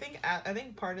 too. Like, I think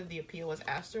part of the appeal was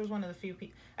Aster was one of the few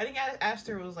people... I think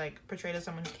Aster was, like, portrayed as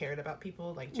someone who cared about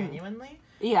people, like, genuinely.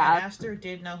 Yeah. And Aster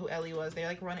did know who Ellie was. They,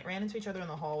 like, ran into each other in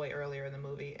the hallway earlier in the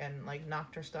movie and, like,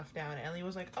 knocked her stuff down. And Ellie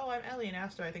was like, oh, I'm Ellie. And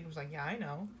Aster, I think, was like, yeah, I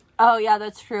know. Oh, yeah,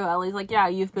 that's true. Ellie's like, yeah,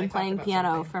 you've been playing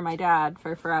piano for my dad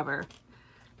for forever.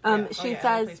 She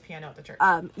says, plays piano at the church.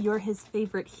 You're his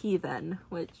favorite heathen,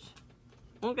 which,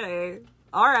 okay,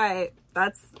 all right,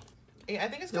 that's... Yeah, I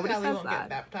think it's because Ellie won't get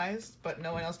baptized, but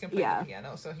no one else can play the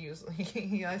piano, so he has,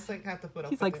 like, have to put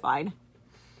up with it. He's like, fine.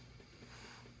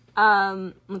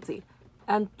 Let's see.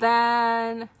 And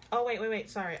then... Oh,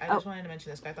 wait, sorry, I just wanted to mention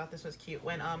this, I thought this was cute.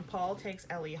 When, Paul takes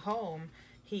Ellie home,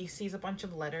 he sees a bunch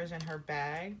of letters in her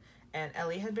bag, and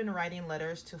Ellie had been writing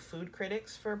letters to food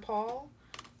critics for Paul,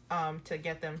 to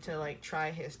get them to, like,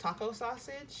 try his taco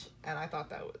sausage, and I thought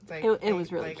that was, like... It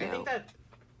was really cute.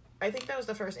 I think that was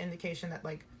the first indication that,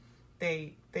 like,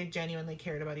 they genuinely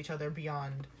cared about each other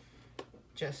beyond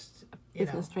just,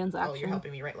 business transaction. Oh, you're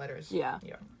helping me write letters. Yeah.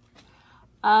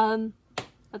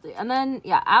 Let's see. And then,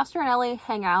 Aster and Ellie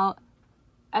hang out,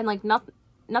 and, like, nothing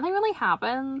really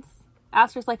happens.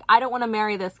 Aster's like, I don't want to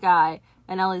marry this guy,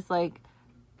 and Ellie's like,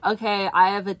 okay,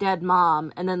 I have a dead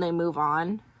mom, and then they move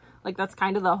on. Like, that's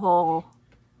kind of the whole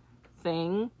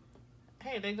thing.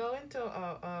 Hey, they go into,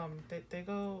 they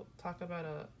go talk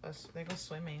about they go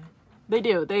swimming. They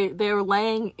do. They're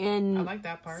laying in I like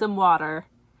that part. Some water.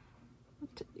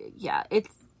 Yeah, I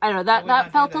don't know,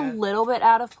 that felt a little bit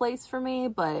out of place for me,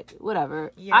 but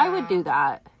whatever. Yeah. I would do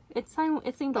that. It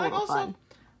seemed a little fun.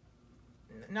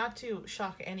 Not to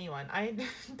shock anyone, I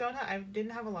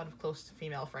didn't have a lot of close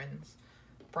female friends,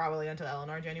 probably until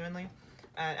Eleanor, genuinely.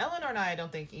 And Eleanor and I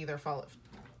don't think either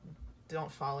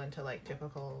don't fall into, like,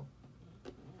 typical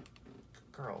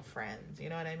girlfriends, you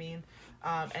know what I mean?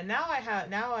 And now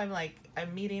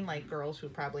I'm meeting, like, girls who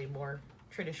are probably more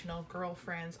traditional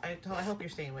girlfriends. I hope you're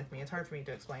staying with me. It's hard for me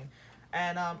to explain.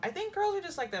 And I think girls are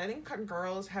just like that. I think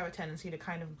girls have a tendency to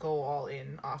kind of go all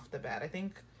in off the bat. I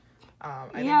think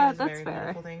it's a very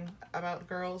beautiful thing about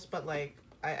girls, but, like,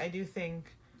 I do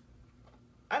think,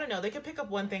 I don't know, they could pick up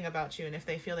one thing about you, and if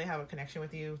they feel they have a connection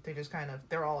with you, they just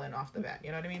they're all in off the bat,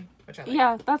 you know what I mean? Which I like.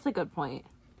 Yeah, that's a good point.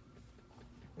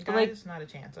 Guys, like, not a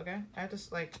chance, okay? I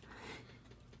just, like...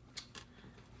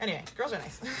 Anyway, girls are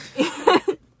nice.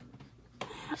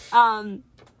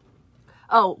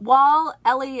 While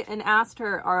Ellie and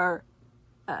Aster are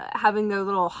having their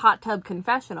little hot tub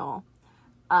confessional,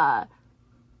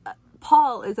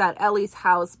 Paul is at Ellie's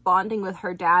house bonding with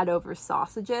her dad over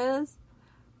sausages,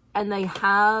 and they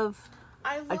have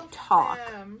a talk.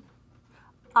 Them.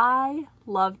 I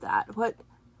love that. What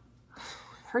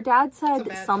her dad said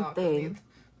something.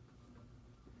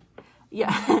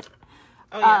 Yeah.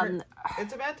 Oh yeah,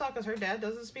 it's a bad talk because her dad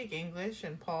doesn't speak English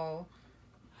and Paul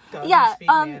doesn't speak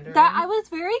Mandarin. That I was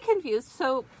very confused.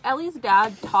 So Ellie's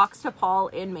dad talks to Paul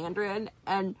in Mandarin,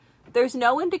 and there's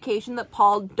no indication that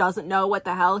Paul doesn't know what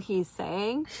the hell he's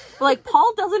saying. But, like,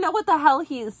 Paul doesn't know what the hell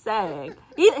he's saying.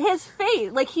 His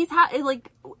face, like,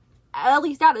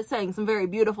 Ellie's dad is saying some very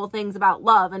beautiful things about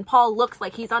love, and Paul looks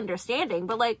like he's understanding,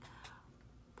 but, like,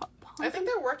 I think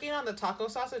they're working on the taco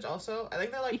sausage also. I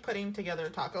think they're, like, putting together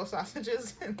taco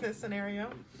sausages in this scenario.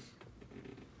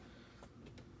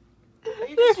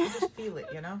 You just feel it,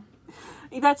 you know?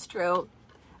 That's true.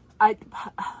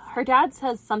 Her dad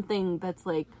says something that's,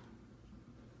 like,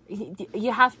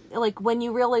 you have, like, when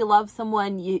you really love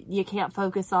someone, you can't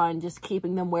focus on just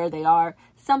keeping them where they are.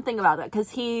 Something about that.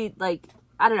 Because he, like,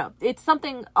 I don't know. It's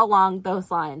something along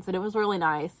those lines, and it was really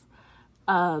nice.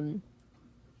 And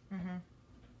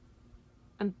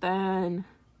then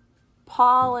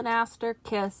Paul and Aster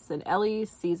kiss, and Ellie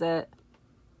sees it.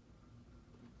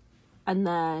 And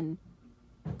then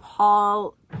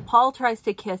Paul tries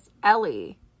to kiss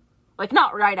Ellie. Like,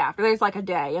 not right after. There's, like, a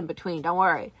day in between. Don't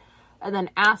worry. And then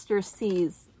Aster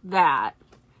sees that.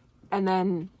 And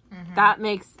then that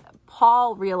makes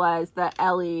Paul realize that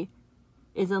Ellie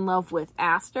is in love with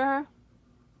Aster.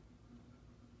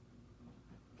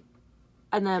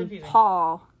 And then Confusing.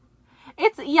 Paul...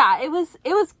 it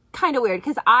was kind of weird,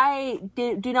 because I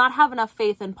do not have enough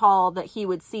faith in Paul that he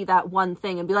would see that one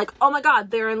thing and be like, oh my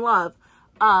god, they're in love.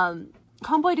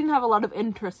 Homeboy didn't have a lot of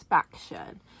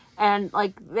introspection. And,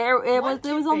 like, it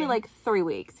was only, like, 3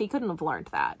 weeks. He couldn't have learned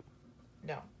that.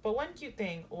 No. But one cute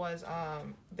thing was,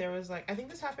 there was, like, I think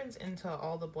this happens into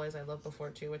All the Boys I Loved Before,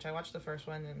 too, which I watched the first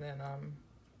one, and then,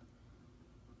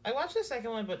 I watched the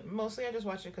second one, but mostly I just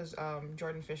watched it because,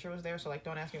 Jordan Fisher was there, so, like,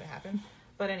 don't ask me what happened.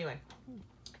 But anyway,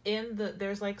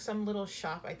 there's, like, some little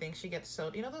shop, I think she gets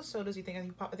soda. You know those sodas you think,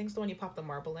 I think it's the one you pop the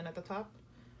marble in at the top?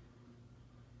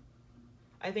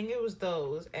 I think it was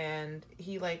those, and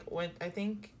he, like, went, I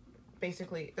think,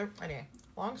 basically, anyway,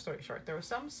 long story short, there was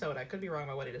some soda, I could be wrong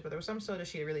about what it is, but there was some soda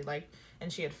she really liked,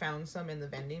 and she had found some in the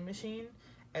vending machine.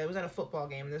 It was at a football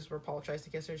game. This is where Paul tries to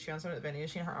kiss her. She found some at the vending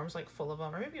machine. Her arm was, like, full of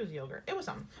them, or maybe it was yogurt. It was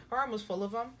something. Her arm was full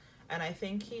of them, and I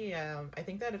think I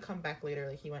think that had come back later,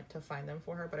 like, he went to find them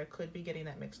for her, but I could be getting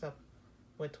that mixed up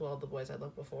with 12 the Boys I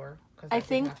Loved Before. I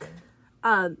think...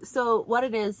 so what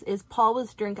it is Paul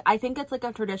was drinking, I think it's like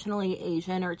a traditionally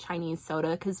Asian or Chinese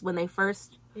soda, because when they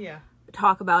first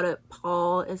talk about it,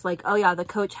 Paul is like, oh yeah, the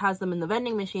coach has them in the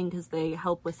vending machine because they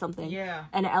help with something. Yeah.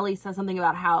 And Ellie says something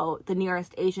about how the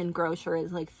nearest Asian grocer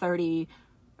is like 30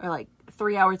 or like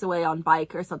 3 hours away on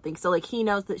bike or something. So like he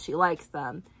knows that she likes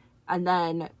them. And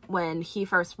then when he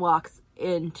first walks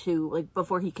into, like,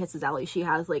 before he kisses Ellie, she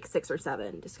has like 6 or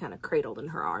 7 just kind of cradled in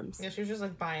her arms. Yeah, she was just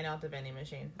like buying out the vending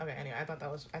machine. Okay, anyway, I thought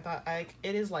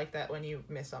it is like that when you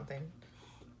miss something.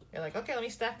 You're like, okay, let me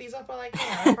stack these up while I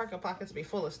can. My parka pockets be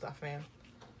full of stuff, man.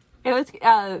 It was,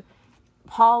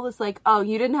 Paul was like, oh,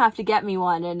 you didn't have to get me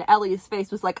one. And Ellie's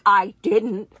face was like, I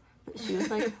didn't. But she was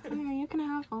like, yeah, you can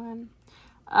have one.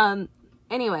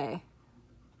 Anyway,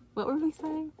 what were we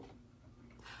saying?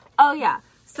 Oh, yeah.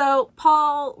 So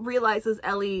Paul realizes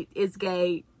Ellie is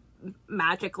gay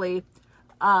magically.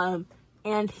 And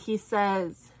he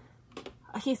says,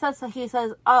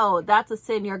 oh, that's a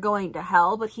sin, you're going to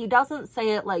hell. But he doesn't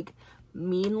say it like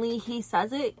meanly. He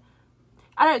says it,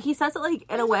 I don't know, he says it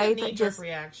like in a way that just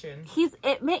reaction.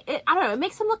 I don't know, it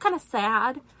makes him look kind of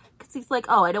sad. Because he's like,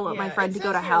 oh, I don't want my friend to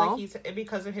go to hell. Like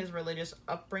because of his religious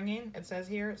upbringing, it says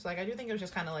here. So, like, I do think it was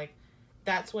just kind of like,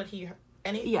 that's what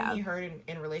anything he heard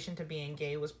in relation to being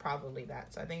gay was probably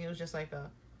that. So I think it was just like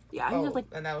a... Yeah, he was just like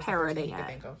and that was parroting the first thing it.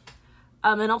 he could think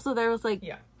of. And also there was like...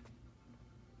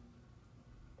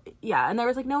 Yeah, and there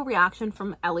was like no reaction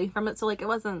from Ellie from it. So like it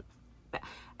wasn't...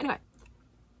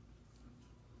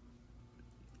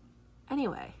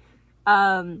 Anyway.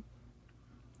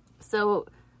 So...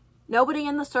 Nobody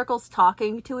in the circle's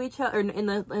talking to each other, or in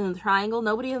the triangle.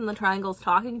 Nobody in the triangle's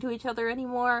talking to each other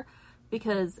anymore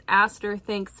because Aster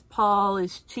thinks Paul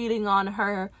is cheating on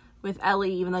her with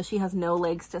Ellie, even though she has no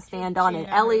legs to stand on. And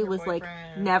Ellie was like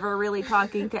never really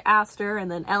talking to Aster, and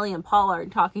then Ellie and Paul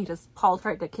aren't talking. Just Paul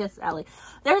tried to kiss Ellie.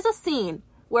 There's a scene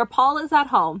where Paul is at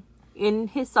home in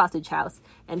his sausage house,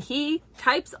 and he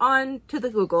types on to the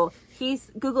Google.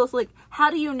 Google's like, how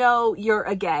do you know you're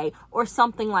a gay? Or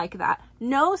something like that.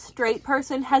 No straight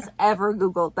person has ever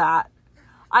Googled that.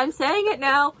 I'm saying it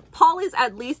now. Paul is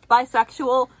at least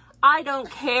bisexual. I don't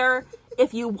care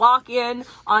if you walk in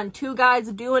on 2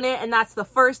 guys doing it and that's the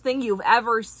first thing you've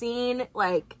ever seen,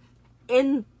 like,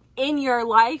 in your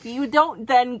life. You don't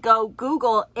then go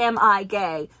Google, am I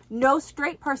gay? No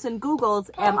straight person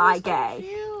Googles, am I gay?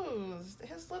 Confused.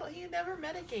 He never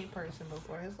met a gay person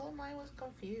before. His little mind was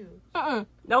confused.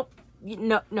 Nope.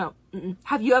 No. Mm-mm.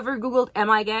 Have you ever Googled, am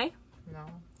I gay? No.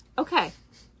 Okay.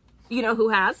 You know who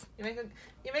has? You make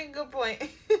a good point.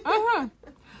 Mm-hmm.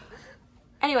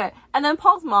 Anyway, and then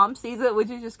Paul's mom sees it, which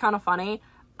is just kind of funny.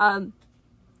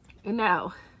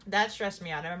 No. That stressed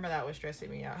me out. I remember that was stressing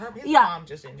me out. His mom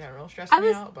just in general stressed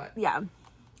me out, but... Yeah.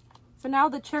 So now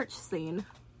the church scene.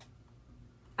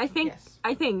 I think,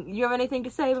 you have anything to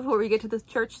say before we get to this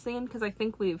church scene? Because I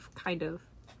think we've kind of...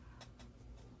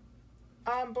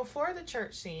 Before the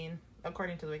church scene,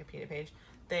 according to the Wikipedia page,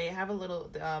 they have a little.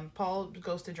 Paul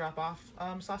goes to drop off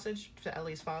Sausage to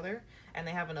Ellie's father, and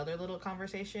they have another little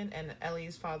conversation. And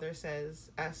Ellie's father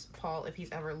asks Paul if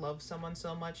he's ever loved someone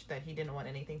so much that he didn't want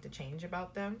anything to change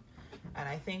about them. And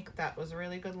I think that was a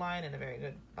really good line and a very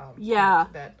good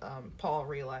point that Paul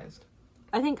realized.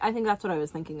 I think that's what I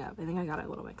was thinking of. I think I got it a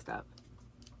little mixed up.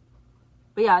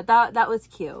 But yeah, that was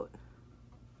cute.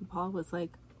 And Paul was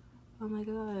like, "Oh my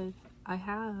god, I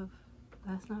have.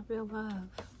 That's not real love."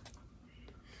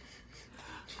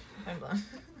 I'm done.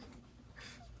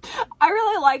 I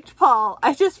really liked Paul.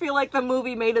 I just feel like the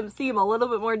movie made him seem a little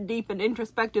bit more deep and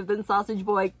introspective than Sausage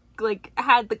Boy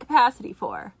had the capacity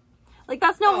for.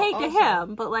 That's no hate to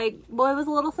him, but Boy was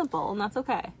a little simple, and that's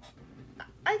okay.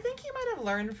 I think he might have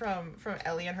learned from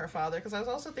Ellie and her father, because I was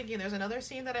also thinking there's another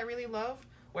scene that I really love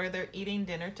where they're eating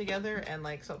dinner together, and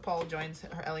so Paul joins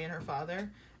Ellie and her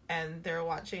father, and they're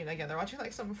watching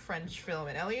some French film,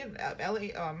 and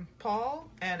Paul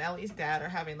and Ellie's dad are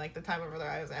having the time of their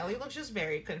lives, and Ellie looks just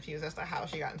very confused as to how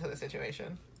she got into the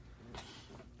situation.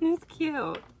 It's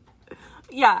cute.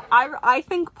 Yeah, I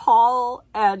think Paul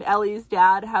and Ellie's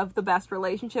dad have the best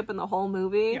relationship in the whole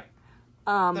movie. Yeah.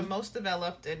 The most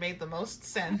developed. It made the most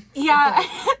sense. Yeah.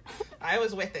 I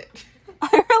was with it.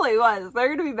 I really was. They're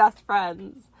gonna be best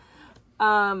friends.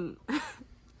 They're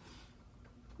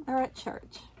at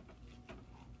church.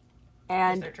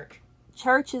 And their church.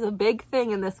 Church is a big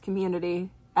thing in this community.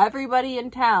 Everybody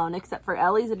in town, except for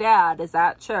Ellie's dad, is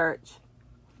at church.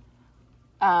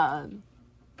 And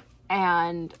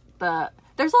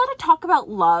there's a lot of talk about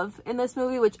love in this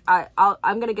movie, which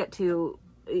I'm gonna get to.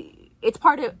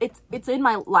 It's in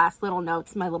my last little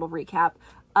notes, my little recap.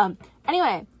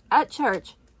 Anyway, at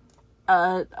church,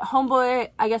 homeboy,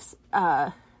 I guess,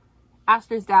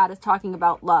 Aster's dad is talking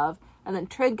about love, and then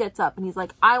Trig gets up and he's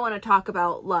like, "I want to talk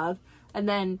about love," and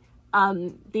then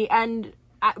the end,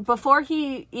 before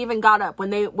he even got up, when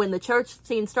the church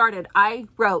scene started, I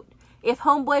wrote, "If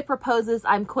homeboy proposes,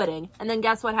 I'm quitting," and then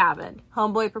guess what happened?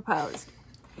 Homeboy proposed.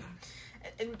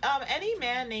 Any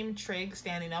man named Trig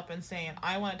standing up and saying,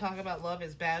 "I want to talk about love"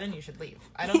 is bad and you should leave.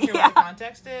 I don't care what the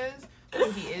context is, who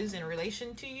he is in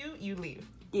relation to you, you leave.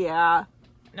 Yeah.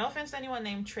 No offense to anyone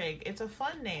named Trig. It's a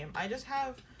fun name. I just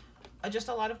have just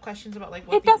a lot of questions about what it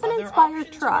the doesn't other inspire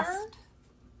options trust. were.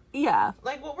 Yeah.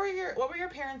 What were your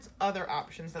parents' other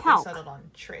options that Calc. they settled on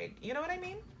Trig? You know what I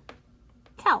mean?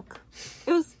 Calc.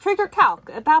 It was Trig or Calc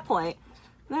at that point.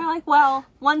 And they're like, well,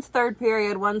 one's third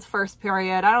period, one's first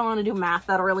period. I don't want to do math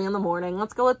that early in the morning.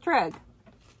 Let's go with Trig.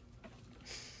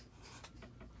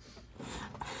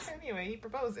 Anyway, he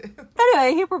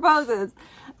proposes.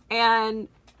 And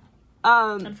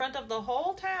in front of the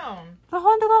whole town. The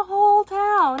whole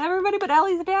town. Everybody but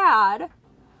Ellie's dad.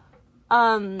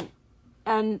 And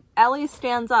Ellie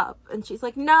stands up and she's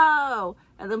like, "No."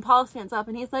 And then Paul stands up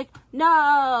and he's like,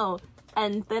 "No."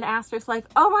 And then Aster's like,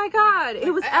 "Oh my god,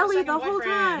 it was Ellie the whole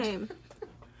time."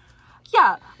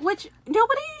 Yeah, which people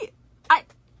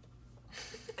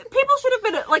should have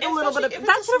been a little bit of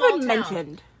that should have been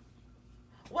mentioned.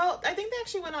 Well, I think they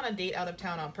actually went on a date out of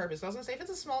town on purpose. I was gonna say, if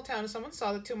it's a small town and someone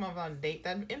saw the two of them on a date,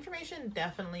 that information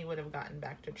definitely would have gotten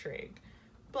back to Trig.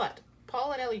 But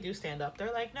Paul and Ellie do stand up.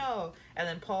 They're like, "No," and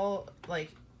then Paul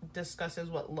discusses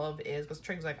what love is, because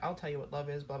Trig's like, "I'll tell you what love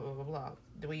is, blah blah blah blah.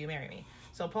 Will you marry me?"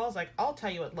 So Paul's like, "I'll tell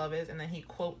you what love is," and then he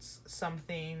quotes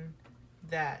something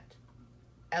that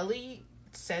Ellie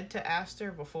said to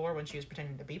Aster before when she was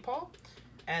pretending to be Paul,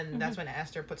 and that's when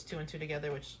Aster puts two and two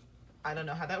together, which I don't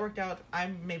know how that worked out.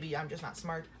 I'm just not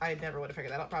smart. I never would have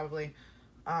figured that out probably.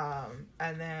 And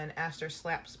then Aster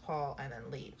slaps Paul and then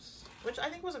leaves, which I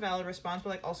think was a valid response,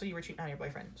 but also you were cheating on your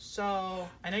boyfriend. So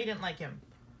I know you didn't like him,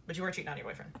 but you were cheating on your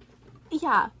boyfriend.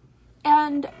 Yeah.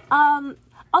 And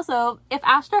also, if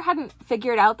Aster hadn't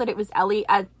figured out that it was Ellie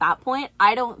at that point,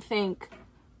 I don't think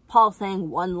Paul saying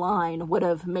one line would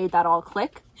have made that all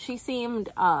click. She seemed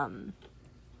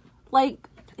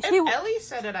if Ellie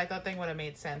said it, I thought thing would have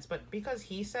made sense, but because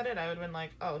he said it, I would have been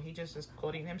like, "Oh, he just is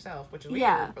quoting himself," which is weird.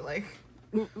 Yeah.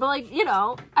 But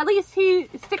at least he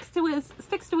sticks to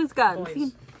his guns.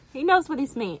 Boys. He knows what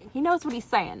he's mean. He knows what he's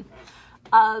saying.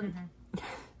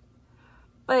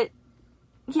 But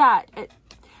yeah,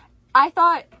 I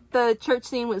thought the church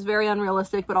scene was very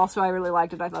unrealistic, but also I really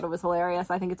liked it. I thought it was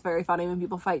hilarious. I think it's very funny when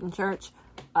people fight in church.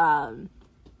 But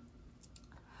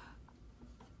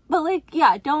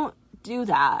don't do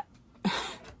that.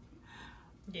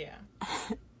 Yeah.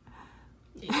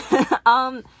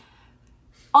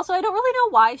 Also, I don't really know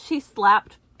why she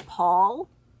slapped Paul.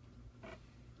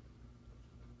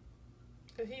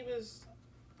 Because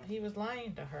he was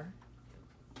lying to her,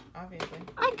 obviously.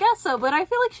 I guess so, but I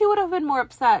feel like she would have been more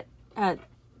upset at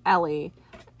Ellie.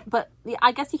 But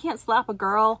I guess you can't slap a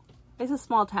girl. It's a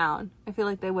small town. I feel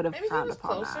like they would have frowned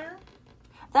upon that.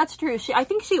 That's true. I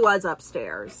think she was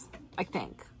upstairs. I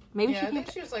think. Maybe I think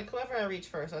she was like, whoever I reach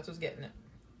first, that's who's getting it.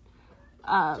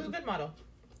 She was a good model.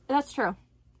 That's true.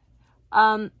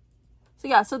 So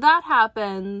that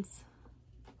happens.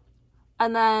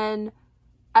 And then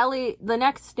Ellie, the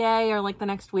next day or like the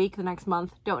next week, the next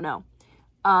month, don't know.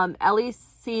 Ellie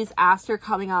sees Aster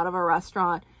coming out of a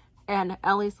restaurant, and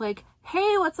Ellie's like,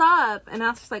 hey, what's up? And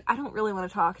Aster's like, I don't really want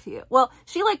to talk to you. Well,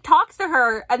 she like talks to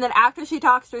her, and then after she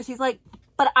talks to her, she's like,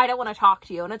 but I don't want to talk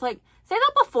to you. And it's like, say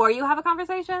that before you have a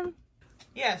conversation.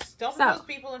 Yes, don't put those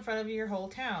people in front of your whole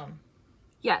town.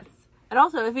 Yes. And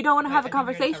also, if you don't want to have a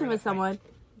conversation with someone,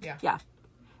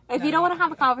 if you don't want to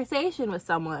have a conversation with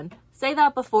someone, say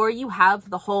that before you have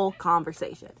the whole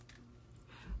conversation.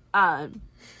 And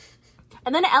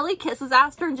then Ellie kisses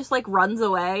Aster and just like runs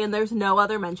away, and there's no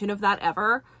other mention of that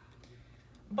ever.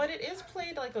 But it is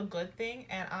played like a good thing,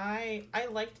 and I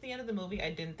liked the end of the movie.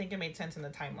 I didn't think it made sense in the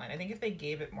timeline. I think if they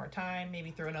gave it more time,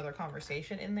 maybe threw another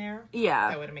conversation in there,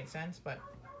 that would have made sense, but...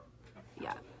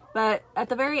 Yeah. But at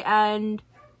the very end,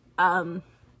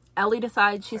 Ellie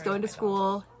decides she's going to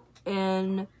school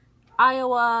in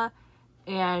Iowa,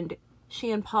 and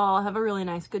she and Paul have a really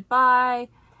nice goodbye,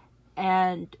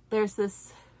 and there's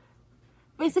this...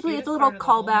 Basically, it's a little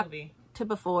callback to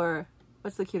before...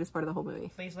 What's the cutest part of the whole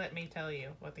movie? Please let me tell you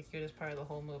what the cutest part of the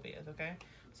whole movie is, okay?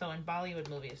 So in Bollywood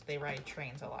movies, they ride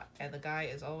trains a lot. And the guy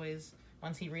is always,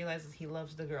 once he realizes he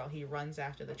loves the girl, he runs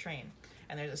after the train.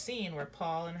 And there's a scene where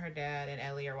Paul and her dad and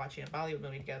Ellie are watching a Bollywood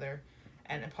movie together.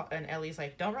 And Ellie's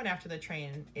like, don't run after the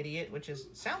train, idiot, which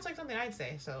sounds like something I'd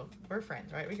say. So we're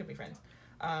friends, right? We could be friends.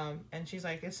 And she's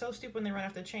like, it's so stupid when they run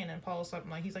after the train. And Paul's something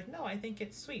like, he's like, no, I think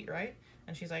it's sweet, right?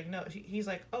 And she's like, no. He's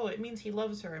like, oh, it means he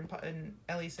loves her. And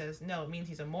Ellie says, no, it means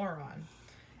he's a moron.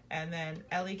 And then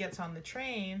Ellie gets on the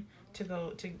train to go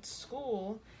to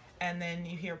school. And then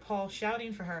you hear Paul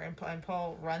shouting for her. And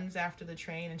Paul runs after the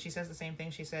train. And she says the same thing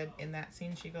she said in that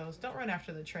scene. She goes, don't run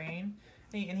after the train.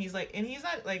 And he's like, and he's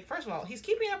not like, first of all, he's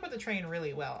keeping up with the train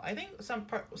really well. I think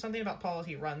something about Paul is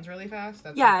he runs really fast.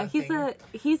 That's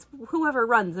he's whoever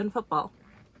runs in football.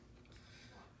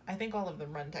 I think all of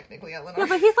them run technically, Eleanor. Yeah,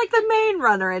 but he's like the main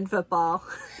runner in football.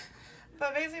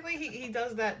 But basically, he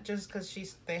does that just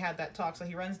because they had that talk. So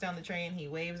he runs down the train, he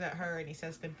waves at her, and he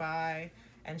says goodbye.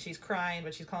 And she's crying,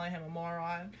 but she's calling him a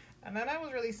moron. And then I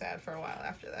was really sad for a while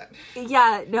after that.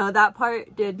 Yeah, no, that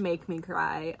part did make me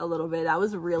cry a little bit. That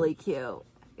was really cute.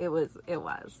 It was.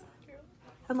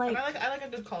 And like, I like a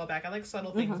good callback. I like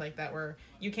subtle things like that where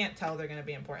you can't tell they're going to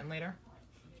be important later.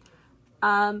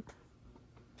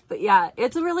 But yeah,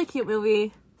 it's a really cute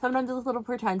movie. Sometimes it's a little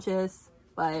pretentious,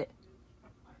 but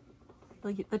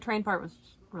like the train part was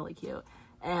really cute,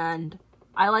 and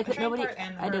I like that nobody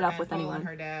ended up with anyone. And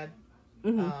her dad.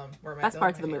 Best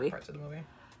parts of the movie.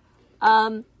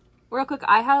 Real quick,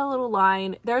 I had a little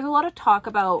line. There's a lot of talk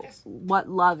about what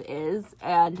love is,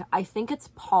 and I think it's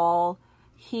Paul.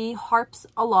 He harps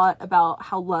a lot about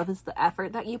how love is the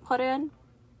effort that you put in.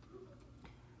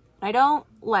 I don't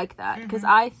like that, because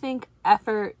I think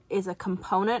effort is a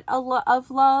component of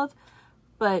love,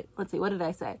 but let's see, what did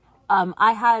I say?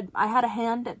 I had a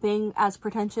hand at being as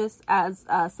pretentious as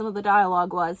some of the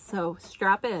dialogue was, so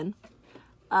strap in.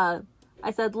 I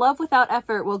said, love without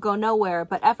effort will go nowhere,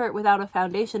 but effort without a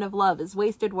foundation of love is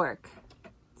wasted work.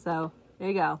 So, there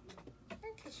you go.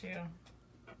 Look at you.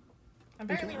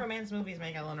 Apparently romance movies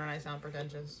make Eleanor and I sound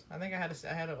pretentious. I think I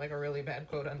had a really bad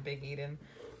quote on Big Eden.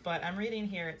 But I'm reading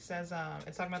here, it says,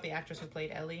 it's talking about the actress who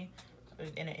played Ellie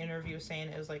in an interview saying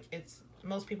it was like,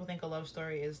 most people think a love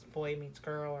story is boy meets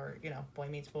girl or, boy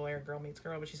meets boy or girl meets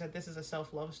girl. But she said this is a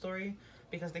self-love story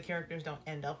because the characters don't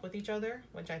end up with each other,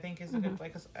 which I think is a good,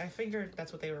 cause I figured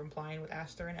that's what they were implying with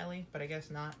Aster and Ellie, but I guess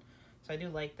not. So I do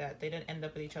like that. They didn't end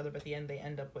up with each other, but at the end they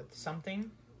end up with something,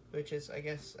 which is, I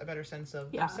guess, a better sense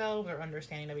of themselves or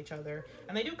understanding of each other.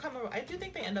 And they do I do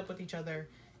think they end up with each other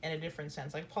in a different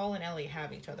sense. Like, Paul and Ellie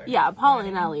have each other. Yeah, Paul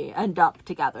and Ellie end up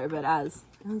together, but as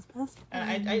best.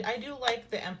 And I do like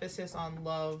the emphasis on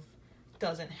love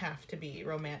doesn't have to be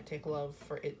romantic love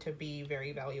for it to be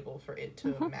very valuable, for it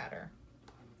to matter.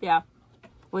 Yeah.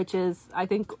 Which is, I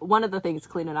think, one of the things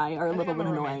Colleen and I are a little bit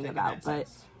annoying about, but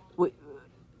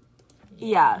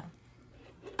yeah.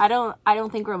 I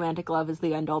don't think romantic love is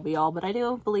the end-all be-all, but I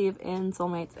do believe in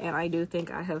soulmates, and I do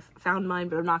think I have found mine,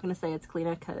 but I'm not going to say it's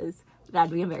Kalina, because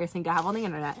that'd be embarrassing to have on the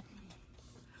internet.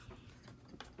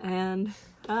 And,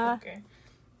 okay.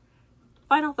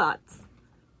 Final thoughts.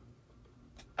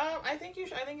 I think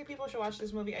people should watch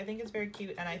this movie. I think it's very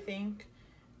cute, and I think,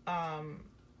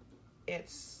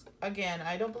 it's again,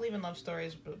 I don't believe in love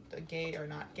stories, gay or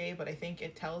not gay, but I think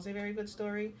it tells a very good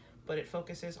story, but it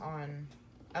focuses on,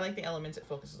 I like the elements it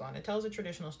focuses on. It tells a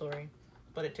traditional story,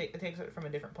 but it takes it from a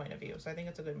different point of view. So I think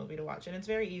it's a good movie to watch, and it's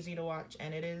very easy to watch,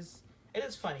 and it is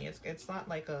funny. It's not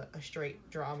like a straight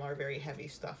drama or very heavy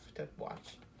stuff to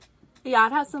watch. Yeah,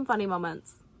 it has some funny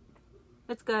moments.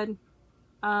 It's good.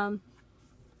 I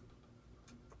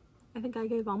think I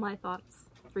gave all my thoughts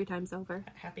 3 times over.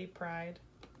 Happy Pride.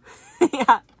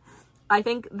 Yeah. I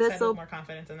think this will more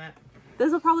confidence in that.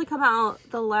 This will probably come out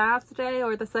the last day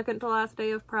or the second to last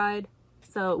day of Pride.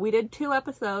 So we did 2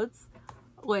 episodes,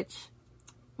 which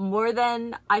more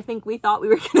than I think we thought we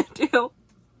were going to do.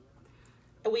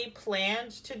 We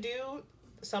planned to do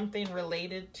something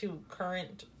related to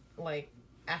current, like,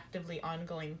 actively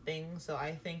ongoing things. So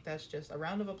I think that's just a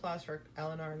round of applause for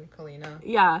Eleanor and Kalina.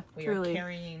 Yeah, we truly. are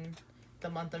carrying the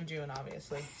month of June,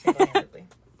 obviously, single-handedly.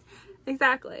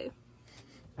 Exactly.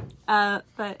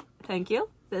 But thank you.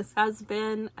 This has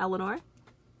been Eleanor.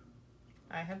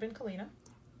 I have been Kalina.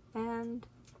 And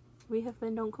we have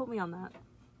been Don't Quote Me on That.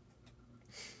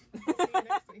 See you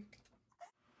next week.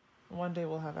 One day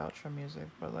we'll have outro music,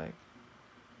 but, like,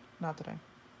 not today.